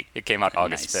the day. It came out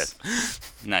August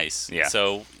 5th. Nice. Yeah.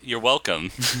 So you're welcome,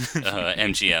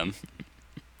 MGM.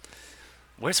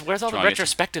 Where's all the Drawing it-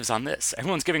 retrospectives on this?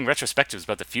 Everyone's giving retrospectives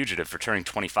about The Fugitive for turning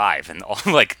 25, and all,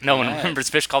 like no one Yeah. remembers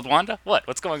Fish Called Wanda.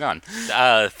 What's going on?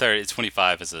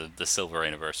 25 is the silver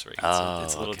anniversary. It's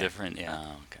a little okay. different. Yeah.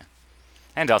 Oh, okay.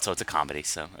 And also, it's a comedy,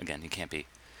 so again, you can't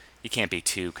be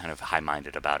too kind of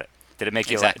high-minded about it. Did it make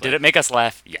you? Exactly. Did it make us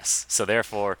laugh? Yes. So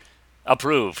therefore,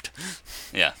 approved.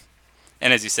 Yeah.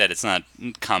 And as you said, it's not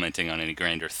commenting on any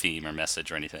grander theme or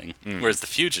message or anything. Whereas The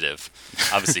Fugitive,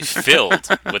 obviously filled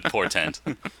with portent.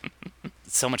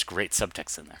 So much great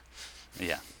subtext in there.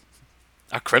 Yeah.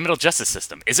 Our criminal justice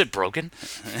system, is it broken?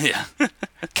 Yeah.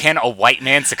 Can a white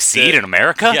man succeed in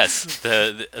America? Yes.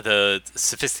 The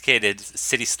sophisticated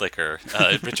city slicker,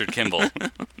 Richard Kimball,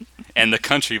 and the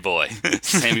country boy,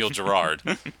 Samuel Gerard.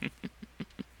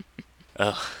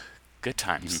 Good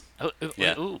times.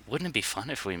 Yeah. Wouldn't it be fun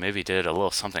if we maybe did a little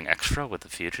something extra with The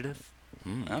Fugitive?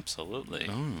 Absolutely.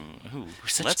 Ooh, we're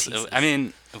such Let's. teasers. I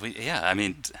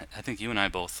think you and I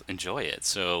both enjoy it,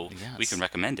 so we Yes. can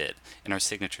recommend it in our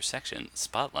signature section,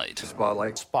 Spotlight.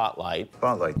 Spotlight.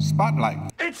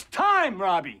 It's time,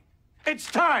 Robbie.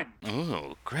 It's time.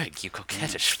 Ooh, Greg, you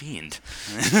coquettish fiend.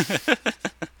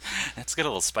 Let's get a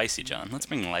little spicy, John. Let's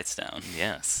bring the lights down.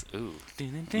 Yes. Ooh.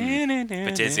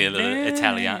 Battesio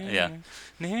Italian. Yeah.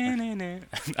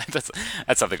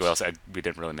 That's something we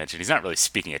didn't really mention. He's not really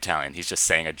speaking Italian. He's just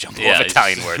saying a jumble Yeah, of he's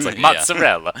Italian just- words like yeah.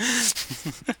 mozzarella.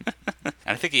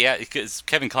 And I think because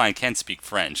Kevin Kline can speak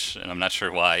French, and I'm not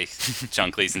sure why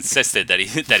John Cleese insisted that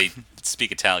he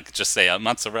speak Italian. Could just say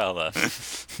mozzarella,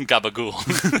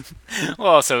 gabagool.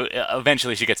 Well, so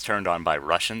eventually she gets turned on by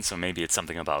Russians, so maybe it's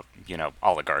something about,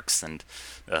 oligarchs and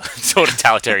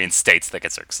totalitarian states that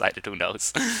gets her excited. Who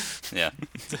knows? Yeah.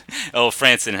 Oh,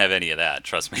 France didn't have any of that.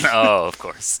 Trust me. Oh, of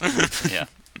course. Yeah.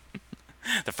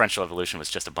 The French Revolution was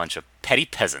just a bunch of petty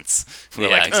peasants who were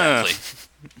Yeah. like, Exactly.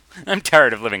 I'm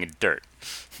tired of living in dirt.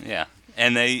 Yeah.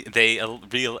 And they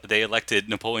elected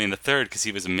Napoleon III because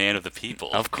he was a man of the people.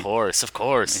 Of course.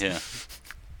 Yeah.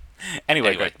 Anyway,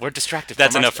 Anyway, we're distracted.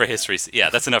 That's from enough our- for history. Yeah,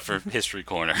 that's enough for History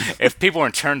Corner. If people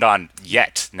weren't turned on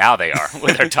yet, now they are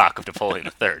with our talk of Napoleon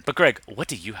III. But Greg, what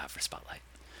do you have for Spotlight?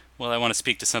 Well, I want to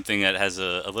speak to something that has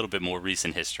a little bit more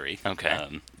recent history.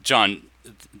 Okay. John,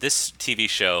 this TV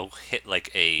show hit like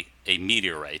a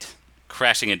meteorite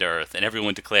crashing into Earth, and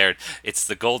everyone declared it's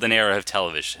the golden era of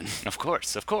television. Of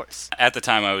course. At the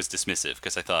time, I was dismissive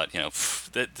because I thought,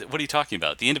 what are you talking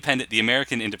about? The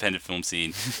American independent film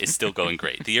scene is still going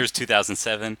great. The year's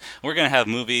 2007. We're gonna have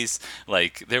movies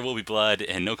like There Will Be Blood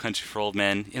and No Country for Old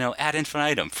Men, ad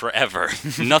infinitum, forever.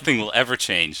 Nothing will ever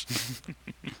change.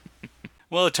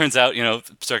 Well, it turns out,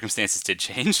 circumstances did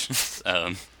change.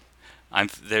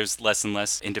 There's less and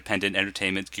less independent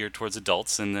entertainment geared towards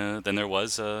adults than there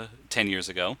was 10 years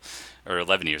ago, or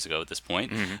 11 years ago at this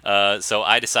point. So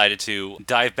I decided to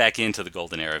dive back into the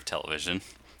golden era of television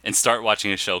and start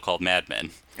watching a show called Mad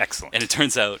Men. Excellent. And it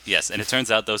turns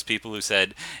out those people who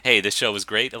said, hey, this show was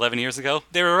great 11 years ago,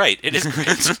 they were right. It is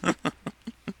great.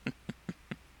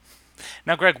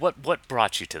 Now, Greg, what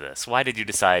brought you to this? Why did you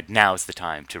decide now's the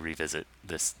time to revisit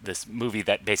this movie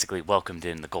that basically welcomed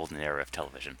in the golden era of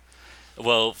television?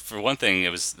 Well, for one thing,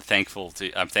 I'm thankful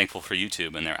for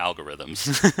YouTube and their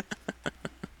algorithms.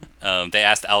 They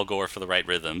asked Al Gore for the right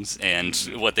rhythms, and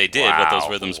what they did, what those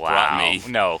rhythms brought me.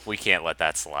 No, we can't let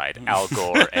that slide. Al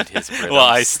Gore and his rhythms. Well,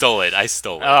 I stole it.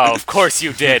 Oh, of course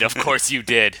you did. Of course you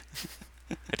did.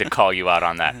 I had to call you out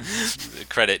on that.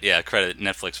 Credit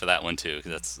Netflix for that one too,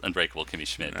 because that's Unbreakable Kimmy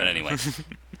Schmidt. But anyway,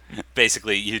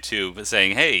 basically YouTube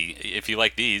saying, "Hey, if you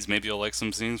like these, maybe you'll like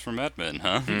some scenes from Mad Men,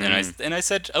 huh?" And I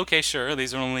said, "Okay, sure.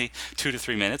 These are only 2 to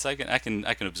 3 minutes. I can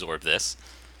absorb this."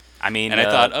 I mean, And I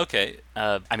thought, okay,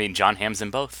 John Hamm's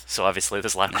in both, so obviously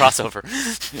there's a lot of crossover.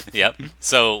 yep.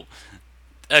 So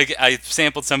I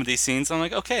sampled some of these scenes. I'm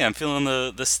like, okay, I'm feeling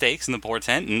the stakes and the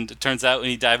portent, and it turns out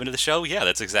when you dive into the show, yeah,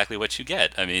 that's exactly what you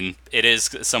get. I mean, it is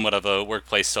somewhat of a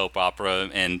workplace soap opera,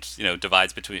 and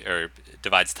divides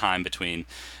time between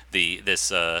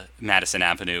this Madison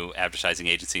Avenue advertising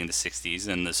agency in the '60s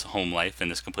and this home life and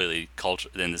this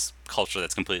culture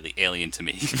that's completely alien to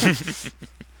me.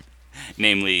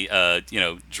 Namely,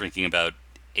 drinking about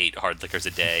 8 hard liquors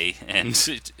a day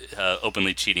and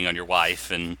openly cheating on your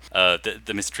wife, and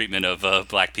the mistreatment of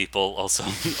black people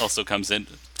also comes in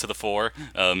to the fore,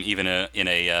 even in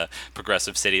a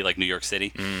progressive city like New York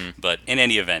City. But in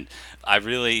any event, I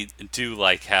really do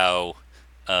like how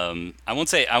I won't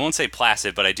say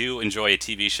placid, but I do enjoy a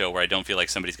TV show where I don't feel like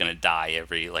somebody's going to die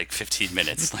every like 15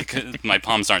 minutes. Like my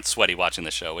palms aren't sweaty watching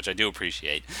the show, which I do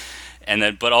appreciate. And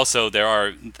then, but also there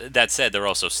are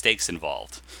also stakes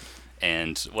involved.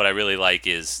 And what I really like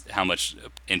is how much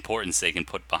importance they can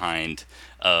put behind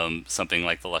something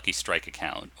like the Lucky Strike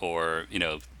account, or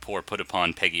put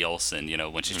upon Peggy Olson,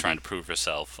 when she's trying to prove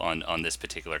herself on this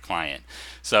particular client.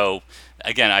 So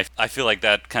again, I feel like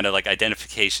that kind of like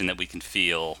identification that we can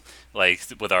feel like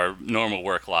with our normal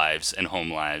work lives and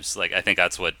home lives. Like I think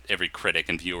that's what every critic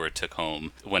and viewer took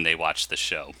home when they watched the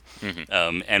show,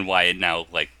 and why it now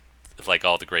like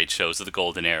all the great shows of the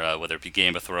golden era, whether it be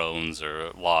Game of Thrones or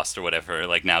Lost or whatever,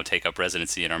 like now take up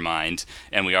residency in our mind,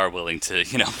 and we are willing to,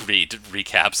 read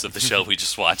recaps of the show we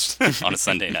just watched on a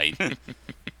Sunday night.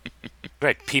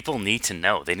 Greg, people need to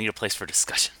know. They need a place for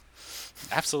discussion.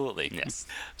 Absolutely. Yes.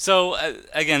 So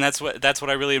again, that's what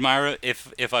I really admire.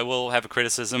 If I will have a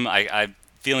criticism, I'm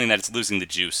feeling that it's losing the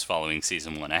juice following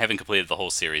season 1. I haven't completed the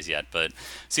whole series yet, but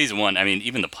season 1, I mean,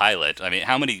 even the pilot, I mean,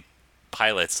 how many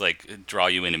pilots like draw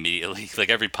you in immediately? Like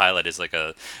every pilot is like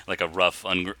a rough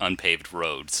unpaved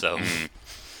road, so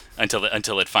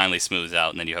until it finally smooths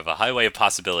out, and then you have a highway of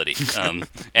possibility. And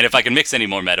if I can mix any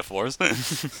more metaphors,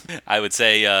 I would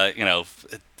say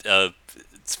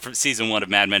for season 1 of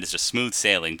Mad Men is just smooth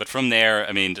sailing, but from there,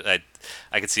 I mean,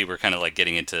 I could see we're kind of like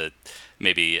getting into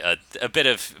maybe a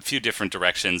few different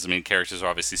directions. I mean, characters are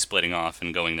obviously splitting off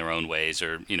and going their own ways,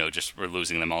 or just we're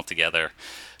losing them altogether.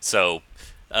 So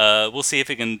we'll see if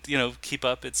it can, keep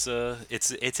up its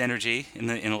energy in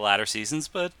the latter seasons.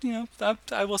 But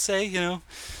I will say,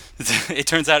 it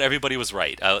turns out everybody was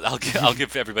right. I'll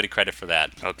give everybody credit for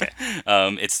that. Okay.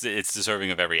 It's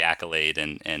deserving of every accolade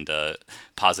and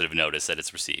positive notice that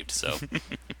it's received. So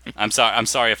I'm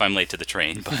sorry if I'm late to the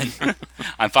train, but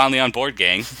I'm finally on board,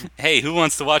 gang. Hey, who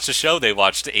wants to watch the show they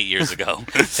watched 8 years ago?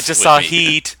 I just saw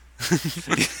Heat,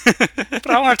 but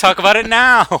I want to talk about it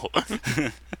now.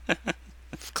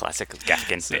 Classic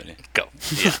Gaffigan bit. Go.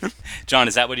 Yeah. John,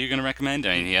 is that what you're going to recommend?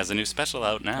 I mean, he has a new special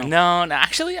out now. No,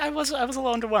 actually, I was a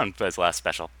little underwhelmed by his last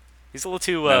special. He's a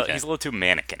little too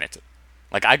manic in it.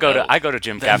 Like I go to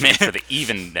Jim Gaffigan for the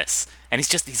evenness, and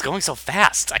he's going so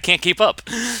fast. I can't keep up.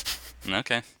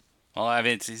 Okay. Well, I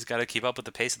mean, he's got to keep up with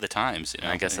the pace of the times.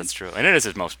 I guess that's true. And it is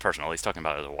his most personal. He's talking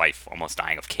about his wife almost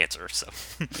dying of cancer. So.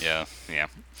 Yeah. Yeah.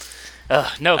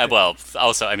 No. Well,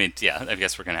 also, I mean, yeah, I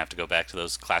guess we're going to have to go back to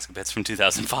those classic bits from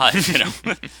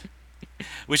 2005,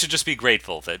 We should just be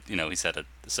grateful that, he's had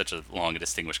such a long and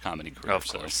distinguished comedy career. Of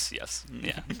course, yes.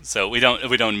 Yeah. So we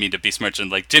don't mean to besmirch him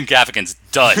like Jim Gaffigan's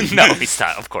done. No, he's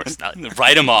not. Of course not.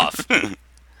 Write him off.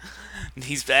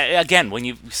 He's again, when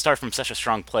you start from such a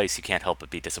strong place, you can't help but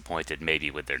be disappointed maybe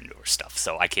with their newer stuff.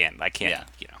 So I can't, Yeah.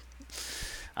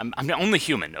 I'm only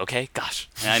human, okay? Gosh.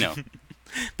 I know.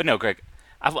 But no, Greg,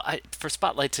 for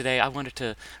Spotlight today, I wanted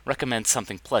to recommend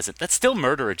something pleasant that's still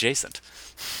murder adjacent.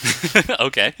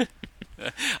 Okay.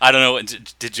 I don't know.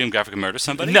 Did Jim Gaffigan murder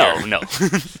somebody? No.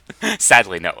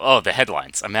 Sadly, no. Oh, the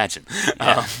headlines. Imagine.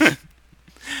 Yeah.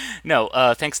 No,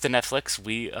 thanks to Netflix,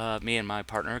 me and my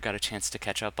partner got a chance to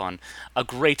catch up on a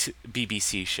great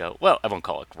BBC show. Well, I won't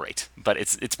call it great, but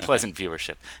it's pleasant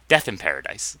viewership. Death in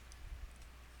Paradise.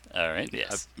 All right.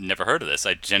 Yes. I've never heard of this.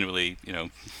 I genuinely,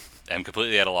 am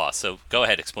completely at a loss. So go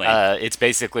ahead, explain. It's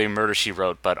basically Murder, She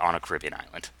Wrote, but on a Caribbean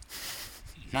island.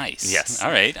 Nice. Yes. All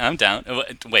right, I'm down.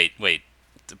 Wait.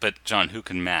 But John, who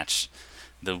can match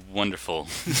the wonderful,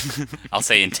 I'll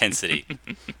say intensity,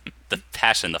 the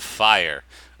passion, the fire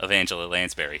of Angela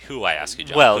Lansbury? Who, I ask you,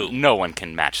 John? Well, who? no one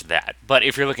can match that. But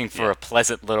if you're looking for a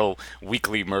pleasant little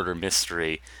weekly murder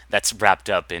mystery that's wrapped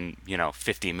up in,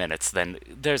 50 minutes, then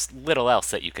there's little else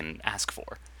that you can ask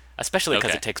for. Especially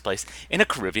because it takes place in a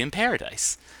Caribbean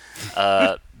paradise.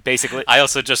 Basically, I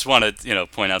also just want to,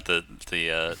 point out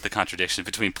the contradiction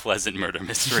between pleasant murder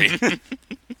mystery.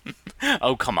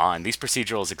 Oh, come on. These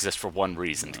procedurals exist for one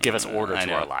reason, to give us order to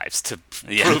know. our lives, to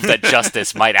prove that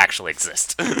justice might actually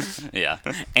exist. Yeah.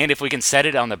 And if we can set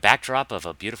it on the backdrop of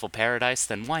a beautiful paradise,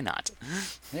 then why not?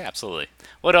 Yeah, absolutely.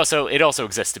 Well, it also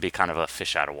exists to be kind of a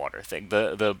fish out of water thing.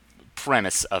 The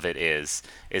premise of it is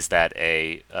that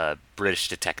a British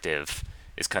detective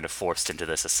is kind of forced into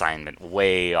this assignment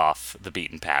way off the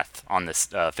beaten path on this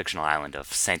fictional island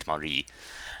of Sainte Marie.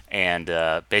 And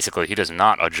basically, he does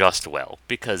not adjust well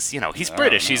because, he's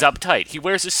British, he's uptight, he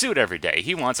wears a suit every day,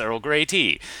 he wants Earl Grey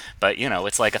tea. But,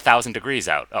 it's like 1,000 degrees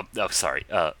out.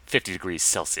 50 degrees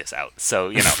Celsius out.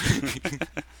 So,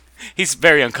 he's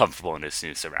very uncomfortable in his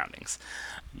new surroundings.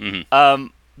 Well,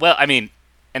 I mean,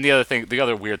 and the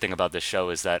other weird thing about this show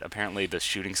is that apparently the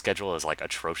shooting schedule is, like,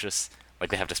 atrocious. Like,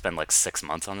 they have to spend, like, 6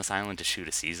 months on this island to shoot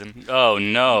a season. Oh,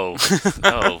 no.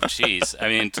 Oh, jeez. I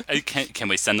mean, can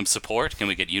we send them support? Can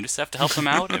we get UNICEF to help them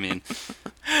out? I mean...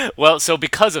 Well, so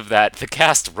because of that, the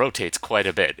cast rotates quite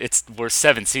a bit. We're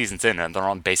 7 seasons in, and they're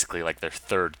on basically, like, their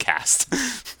 3rd cast.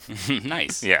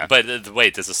 Nice. Yeah. But,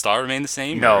 wait, does the star remain the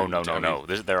same? No.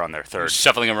 They're on their 3rd.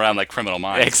 Shuffling them around like Criminal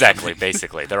Minds. Exactly,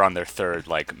 basically. They're on their 3rd,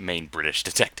 like, main British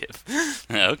detective.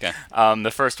 Okay.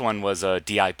 The first one was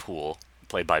D.I. Poole,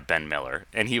 played by Ben Miller,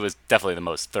 and he was definitely the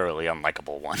most thoroughly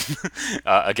unlikable one.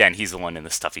 Again, he's the one in the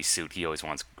stuffy suit. He always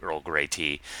wants Earl Grey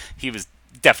tea. He was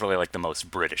definitely like the most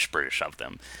British of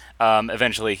them.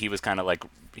 Eventually, he was kind of like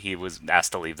he was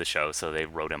asked to leave the show, so they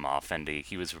wrote him off, and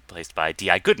he was replaced by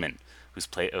D.I. Goodman, who's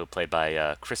played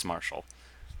by Chris Marshall.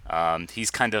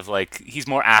 He's kind of like he's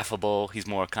more affable. He's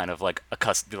more kind of like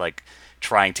accustomed, like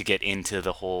trying to get into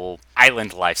the whole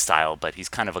island lifestyle, but he's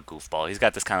kind of a goofball. He's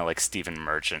got this kind of like Stephen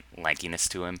Merchant lankiness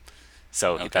to him.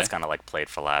 So that's kind of like played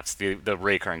for laughs. The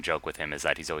recurring joke with him is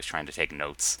that he's always trying to take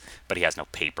notes, but he has no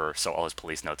paper, so all his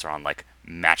police notes are on like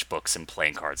matchbooks and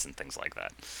playing cards and things like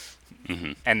that.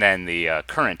 Mm-hmm. And then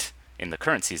in the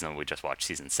current season we just watched,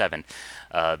 season 7,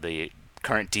 the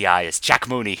current DI is Jack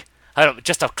Mooney.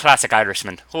 Just a classic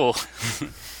Irishman. Oh.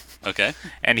 Okay.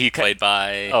 And he played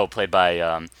by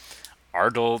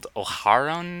Arnold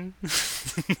O'Haron.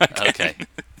 Okay.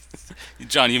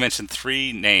 John, you mentioned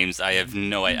 3 names. I have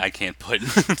no idea. I can't put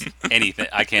anything.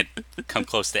 I can't come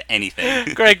close to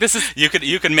anything. Greg, this is you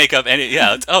can make up any.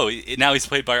 Yeah. Now he's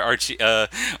played by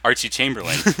Archie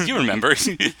Chamberlain. You remember?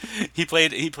 he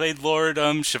played Lord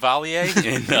Chevalier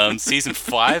in season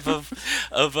 5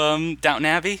 of Downton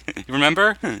Abbey. You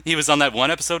remember? He was on that one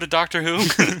episode of Doctor Who.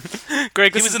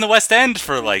 Greg, he was in the West End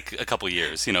for like a couple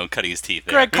years. Cutting his teeth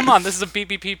there. Greg, come on. This is a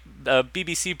BBC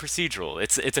procedural.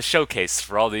 It's a showcase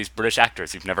for all these British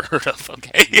actors you've never heard of.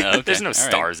 Okay, okay. There's no all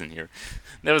stars right. in here.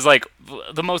 There was like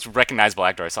the most recognizable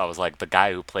actor I saw was like the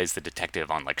guy who plays the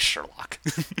detective on like Sherlock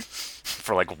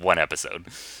for like one episode,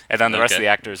 and then the rest of the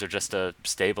actors are just a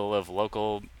stable of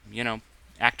local,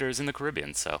 actors in the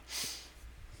Caribbean. So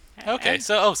okay,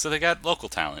 so they got local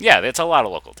talent. Yeah, it's a lot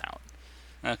of local talent.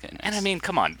 Okay, nice. And I mean,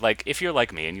 come on, like if you're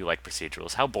like me and you like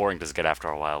procedurals, how boring does it get after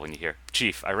a while when you hear,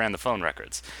 "Chief, I ran the phone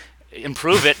records."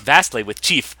 Improve it vastly with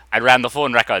Chief, I ran the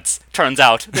phone records. Turns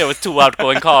out there was 2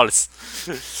 outgoing calls.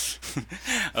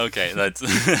 Okay,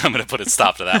 I'm gonna put a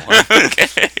stop to that one.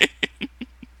 Okay.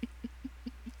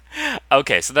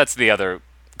 Okay, so that's the other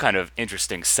kind of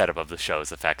interesting setup of the show, is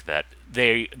the fact that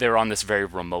they're on this very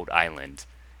remote island,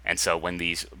 and so when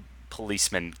these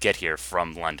policemen get here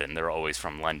from London, they're always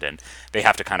from London, they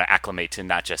have to kind of acclimate to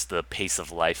not just the pace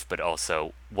of life, but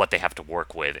also what they have to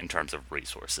work with in terms of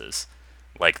resources.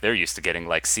 Like, they're used to getting,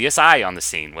 like, CSI on the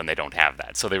scene when they don't have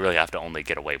that, so they really have to only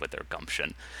get away with their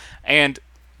gumption. And...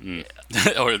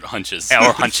 or hunches.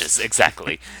 Or hunches,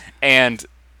 exactly. And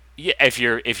yeah, if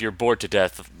you're bored to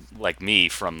death, like me,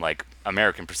 from, like,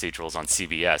 American procedurals on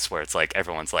CBS, where it's like,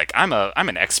 everyone's like, I'm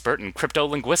an expert in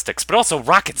crypto-linguistics, but also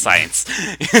rocket science.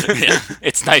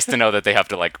 It's nice to know that they have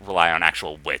to, like, rely on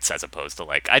actual wits, as opposed to,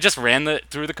 like, I just ran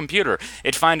through the computer.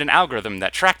 It found an algorithm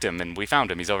that tracked him, and we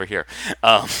found him. He's over here.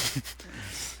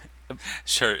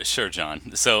 Sure,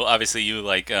 John. So obviously you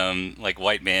like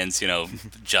white man's,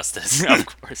 justice. Of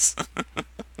course.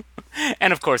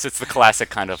 And of course, it's the classic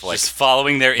kind of like just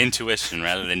following their intuition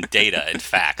rather than data and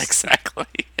facts. Exactly.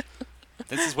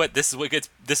 This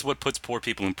is what puts poor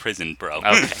people in prison, bro.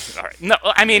 Okay, all right. No,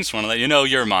 I mean, I just want to let you know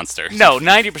you're a monster. No,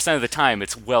 90% of the time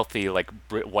it's wealthy, like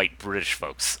white British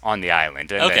folks on the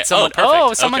island, and okay. someone,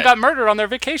 Perfect. Someone got murdered on their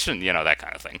vacation, that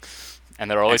kind of thing. And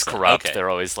they're always corrupt. Okay. They're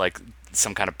always like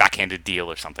some kind of backhanded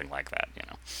deal or something like that,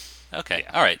 Okay.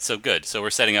 Yeah. All right. So good. So we're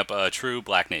setting up a true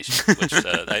black nation,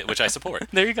 which I support.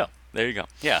 There you go.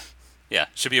 Yeah.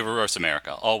 Should be a reverse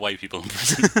America. All white people in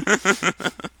prison.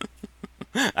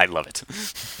 I love it.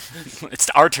 It's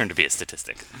our turn to be a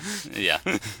statistic. Yeah.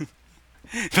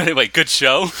 But anyway, good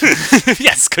show.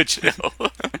 Yes, good show.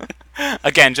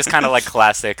 Again, just kind of like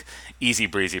classic, easy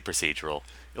breezy procedural.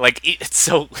 Like, it's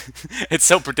so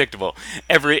predictable.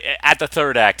 At the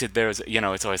 3rd act, there's,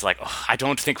 it's always like, oh, I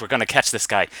don't think we're gonna catch this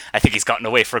guy. I think he's gotten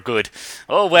away for good.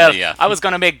 Oh well, Yeah. I was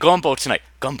gonna make gumbo tonight.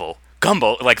 Gumbo.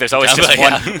 Gumbo. Like, there's always Gumbo, just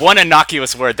yeah. one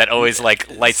innocuous word that always, like,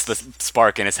 lights the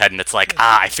spark in his head, and it's like,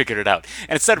 I figured it out.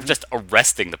 And instead of just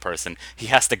arresting the person, he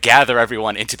has to gather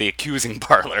everyone into the accusing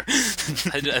parlor.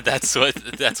 That's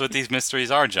what these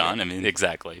mysteries are, John. I mean,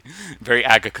 Exactly. Very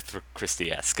Agatha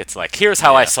Christie-esque. It's like, here's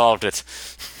how I Yeah. solved it.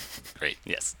 great.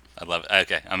 Yes. I love it.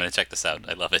 Okay, I'm gonna check this out.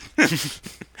 I love it.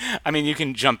 I mean, you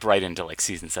can jump right into, like,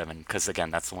 season 7, because,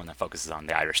 again, that's the one that focuses on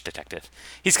the Irish detective.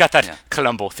 He's got that Yeah.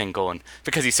 Columbo thing going,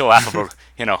 because he's so affable,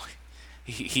 you know.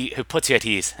 He puts you at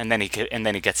ease, and then he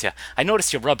gets you. I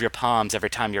notice you rub your palms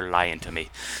every time you're lying to me.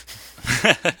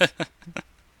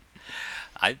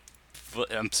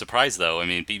 I'm surprised though. I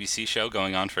mean, BBC show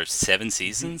going on for 7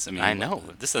 seasons. I mean, I know.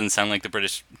 This doesn't sound like the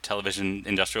British television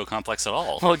industrial complex at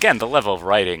all. Well, again, the level of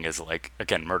writing is like,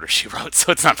 again, Murder, She Wrote,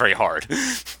 so it's not very hard.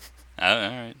 All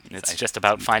right. It's just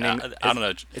about finding. I don't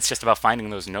know. It's just about finding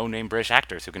those no-name British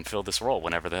actors who can fill this role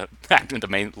whenever the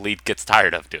main lead gets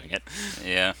tired of doing it.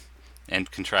 Yeah.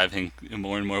 And contriving in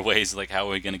more and more ways, like how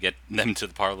are we going to get them to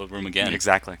the parlor room again?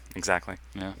 Exactly.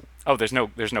 Yeah. Oh, there's no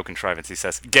contrivance. He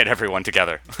says, "Get everyone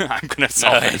together. I'm gonna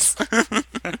solve this."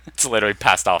 It's literally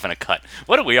passed off in a cut.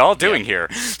 What are we all doing here?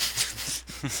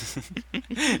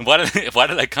 Why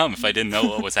did I come if I didn't know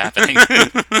what was happening?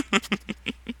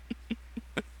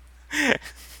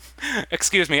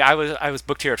 Excuse me, I was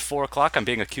booked here at 4:00. I'm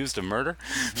being accused of murder.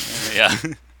 Yeah.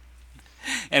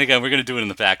 And again, we're going to do it in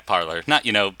the back parlor, not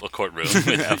a courtroom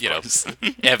with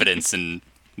evidence and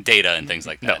data and things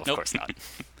like No, that. of course not.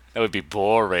 That would be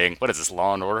boring. What is this,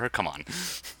 Law and Order? Come on.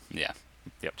 Yeah.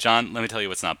 Yep. John, let me tell you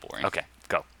what's not boring. Okay,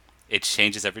 go. It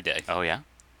changes every day. Oh yeah.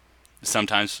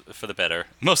 Sometimes for the better,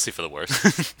 mostly for the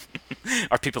worse.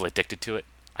 Are people addicted to it?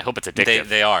 I hope it's addictive.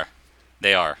 They are.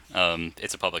 They are.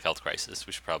 It's a public health crisis.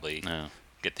 We should probably Oh.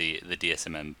 get the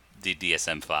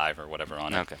DSM-5 or whatever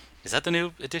on it. Okay. Is that the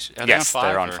new edition? Are Yes, they on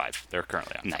 5, they're on or? 5. They're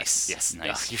currently on 5. Nice. Yes.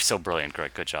 Nice. Ugh, you're so brilliant,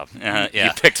 Greg. Good job. Yeah.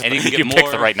 You picked, And you can get picked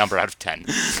the more- right number out of 10.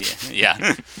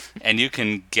 Yeah. And you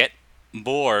can get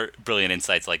more brilliant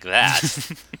insights like that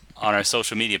on our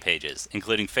social media pages,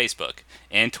 including Facebook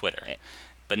and Twitter.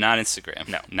 But not Instagram.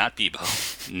 No. Not Bebo.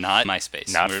 Not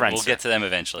MySpace. Not We'll Friendster. get to them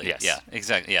eventually. Yes. Yeah,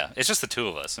 exactly. Yeah. It's just the two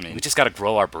of us. I mean, We just got to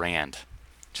grow our brand.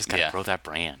 Just got to Yeah. grow that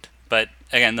brand. but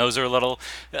again, those are a little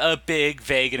big,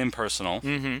 vague, and impersonal.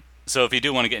 Mm-hmm. So if you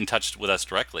do want to get in touch with us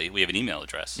directly, we have an email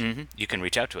address. You can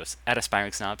reach out to us at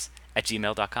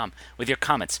aspiringsnobs@gmail.com with your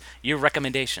comments, your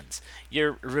recommendations,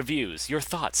 your reviews, your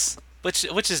thoughts. Which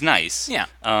is nice. Yeah.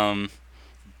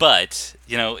 But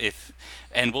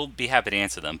and we'll be happy to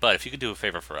answer them. But if you could do a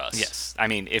favor for us, Yes. I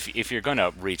mean, if you're going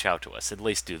to reach out to us, at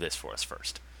least do this for us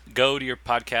first. go to your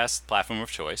podcast platform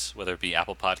of choice, whether it be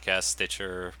Apple Podcasts,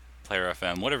 Stitcher, Player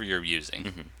FM, whatever you're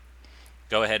using.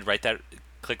 Go ahead,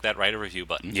 click that write a review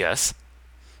button. Yes.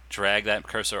 Drag that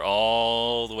cursor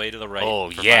all the way to the right. Oh,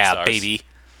 for 5 yeah, stars. baby.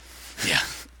 Yeah.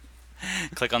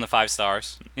 Click on the 5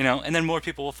 stars, and then more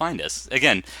people will find us.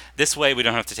 Again, this way we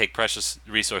don't have to take precious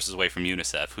resources away from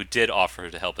UNICEF, who did offer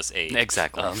to help us aid.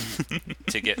 Exactly.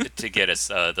 To get us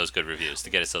those good reviews, to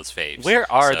get us those faves. Where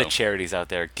are So, the charities out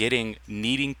there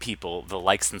needing people the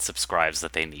likes and subscribes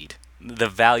that they need? The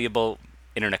valuable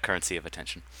internet currency of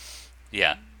attention.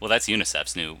 Yeah. Well, that's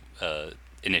UNICEF's new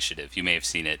initiative. You may have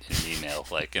seen it in the email,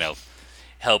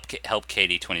 help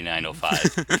Katie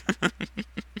 2905.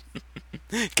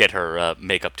 Get her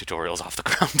makeup tutorials off the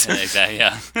ground. Exactly.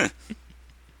 Yeah.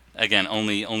 Again,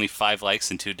 only 5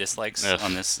 likes and 2 dislikes Ugh.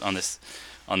 on this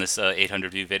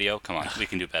 800 view video. Come on, we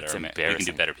can do better. It's We can embarrassing.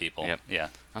 do better, people. Yep. Yeah.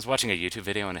 I was watching a YouTube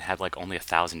video and it had like only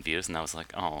 1,000 views, and I was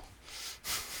like, oh,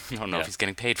 I don't know Yeah. if he's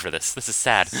getting paid for this. This is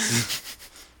sad.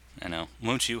 I know.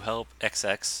 Won't you help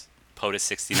XX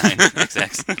POTUS69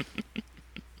 XX?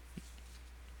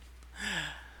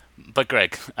 But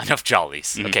Greg, enough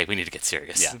jollies. Okay, we need to get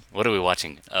serious. Yeah. What are we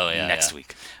watching next yeah.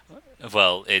 week?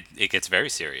 Well, it gets very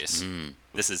serious.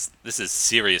 This is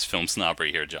serious film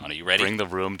snobbery here, John. Are you ready? Bring the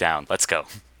room down. Let's go.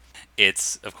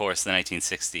 It's, of course, the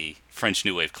 1960 French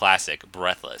New Wave classic,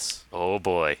 Breathless. Oh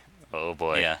boy. Oh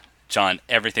boy. Yeah. John,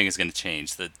 everything is going to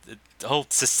change. The whole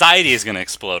society is going to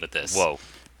explode at this. Whoa.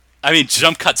 I mean,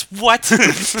 jump cuts. What?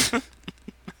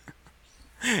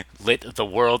 Lit the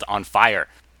world on fire.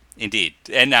 Indeed.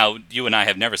 And now, you and I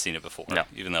have never seen it before. No.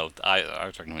 Even though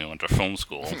I technically went to film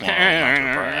school. Well, not to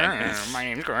brag. My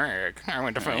name's Greg. I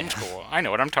went to film school. I know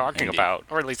what I'm talking Indeed. about.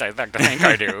 Or at least I like to think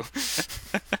I do.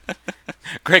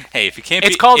 Greg, Hey, if you can't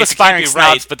it's be... called if you can't Aspiring be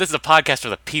Snobs, but this is a podcast for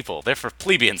the people. They're for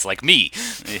plebeians like me.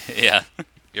 Yeah,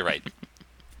 you're right.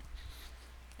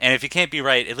 And if you can't be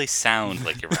right, at least sound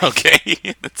like you're right. Okay.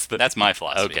 That's my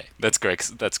philosophy. Okay. That's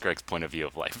Greg's point of view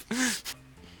of life.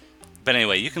 But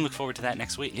anyway, you can look forward to that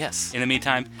next week. Yes. In the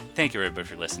meantime, thank you everybody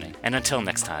for listening. And until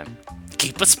next time,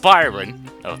 keep aspiring.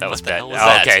 Oh, that was What the bad. hell was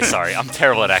that? Okay, sorry. I'm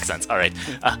terrible at accents. All right.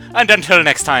 And until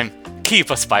next time, keep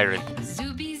aspiring.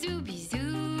 Zooby zooby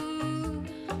zoo.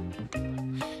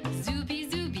 Zooby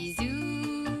zooby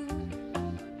zoo.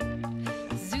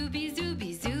 Zooby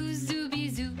zooby zoo, zooby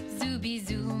zoo, zooby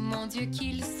zoo. Mon Dieu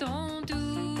qu'ils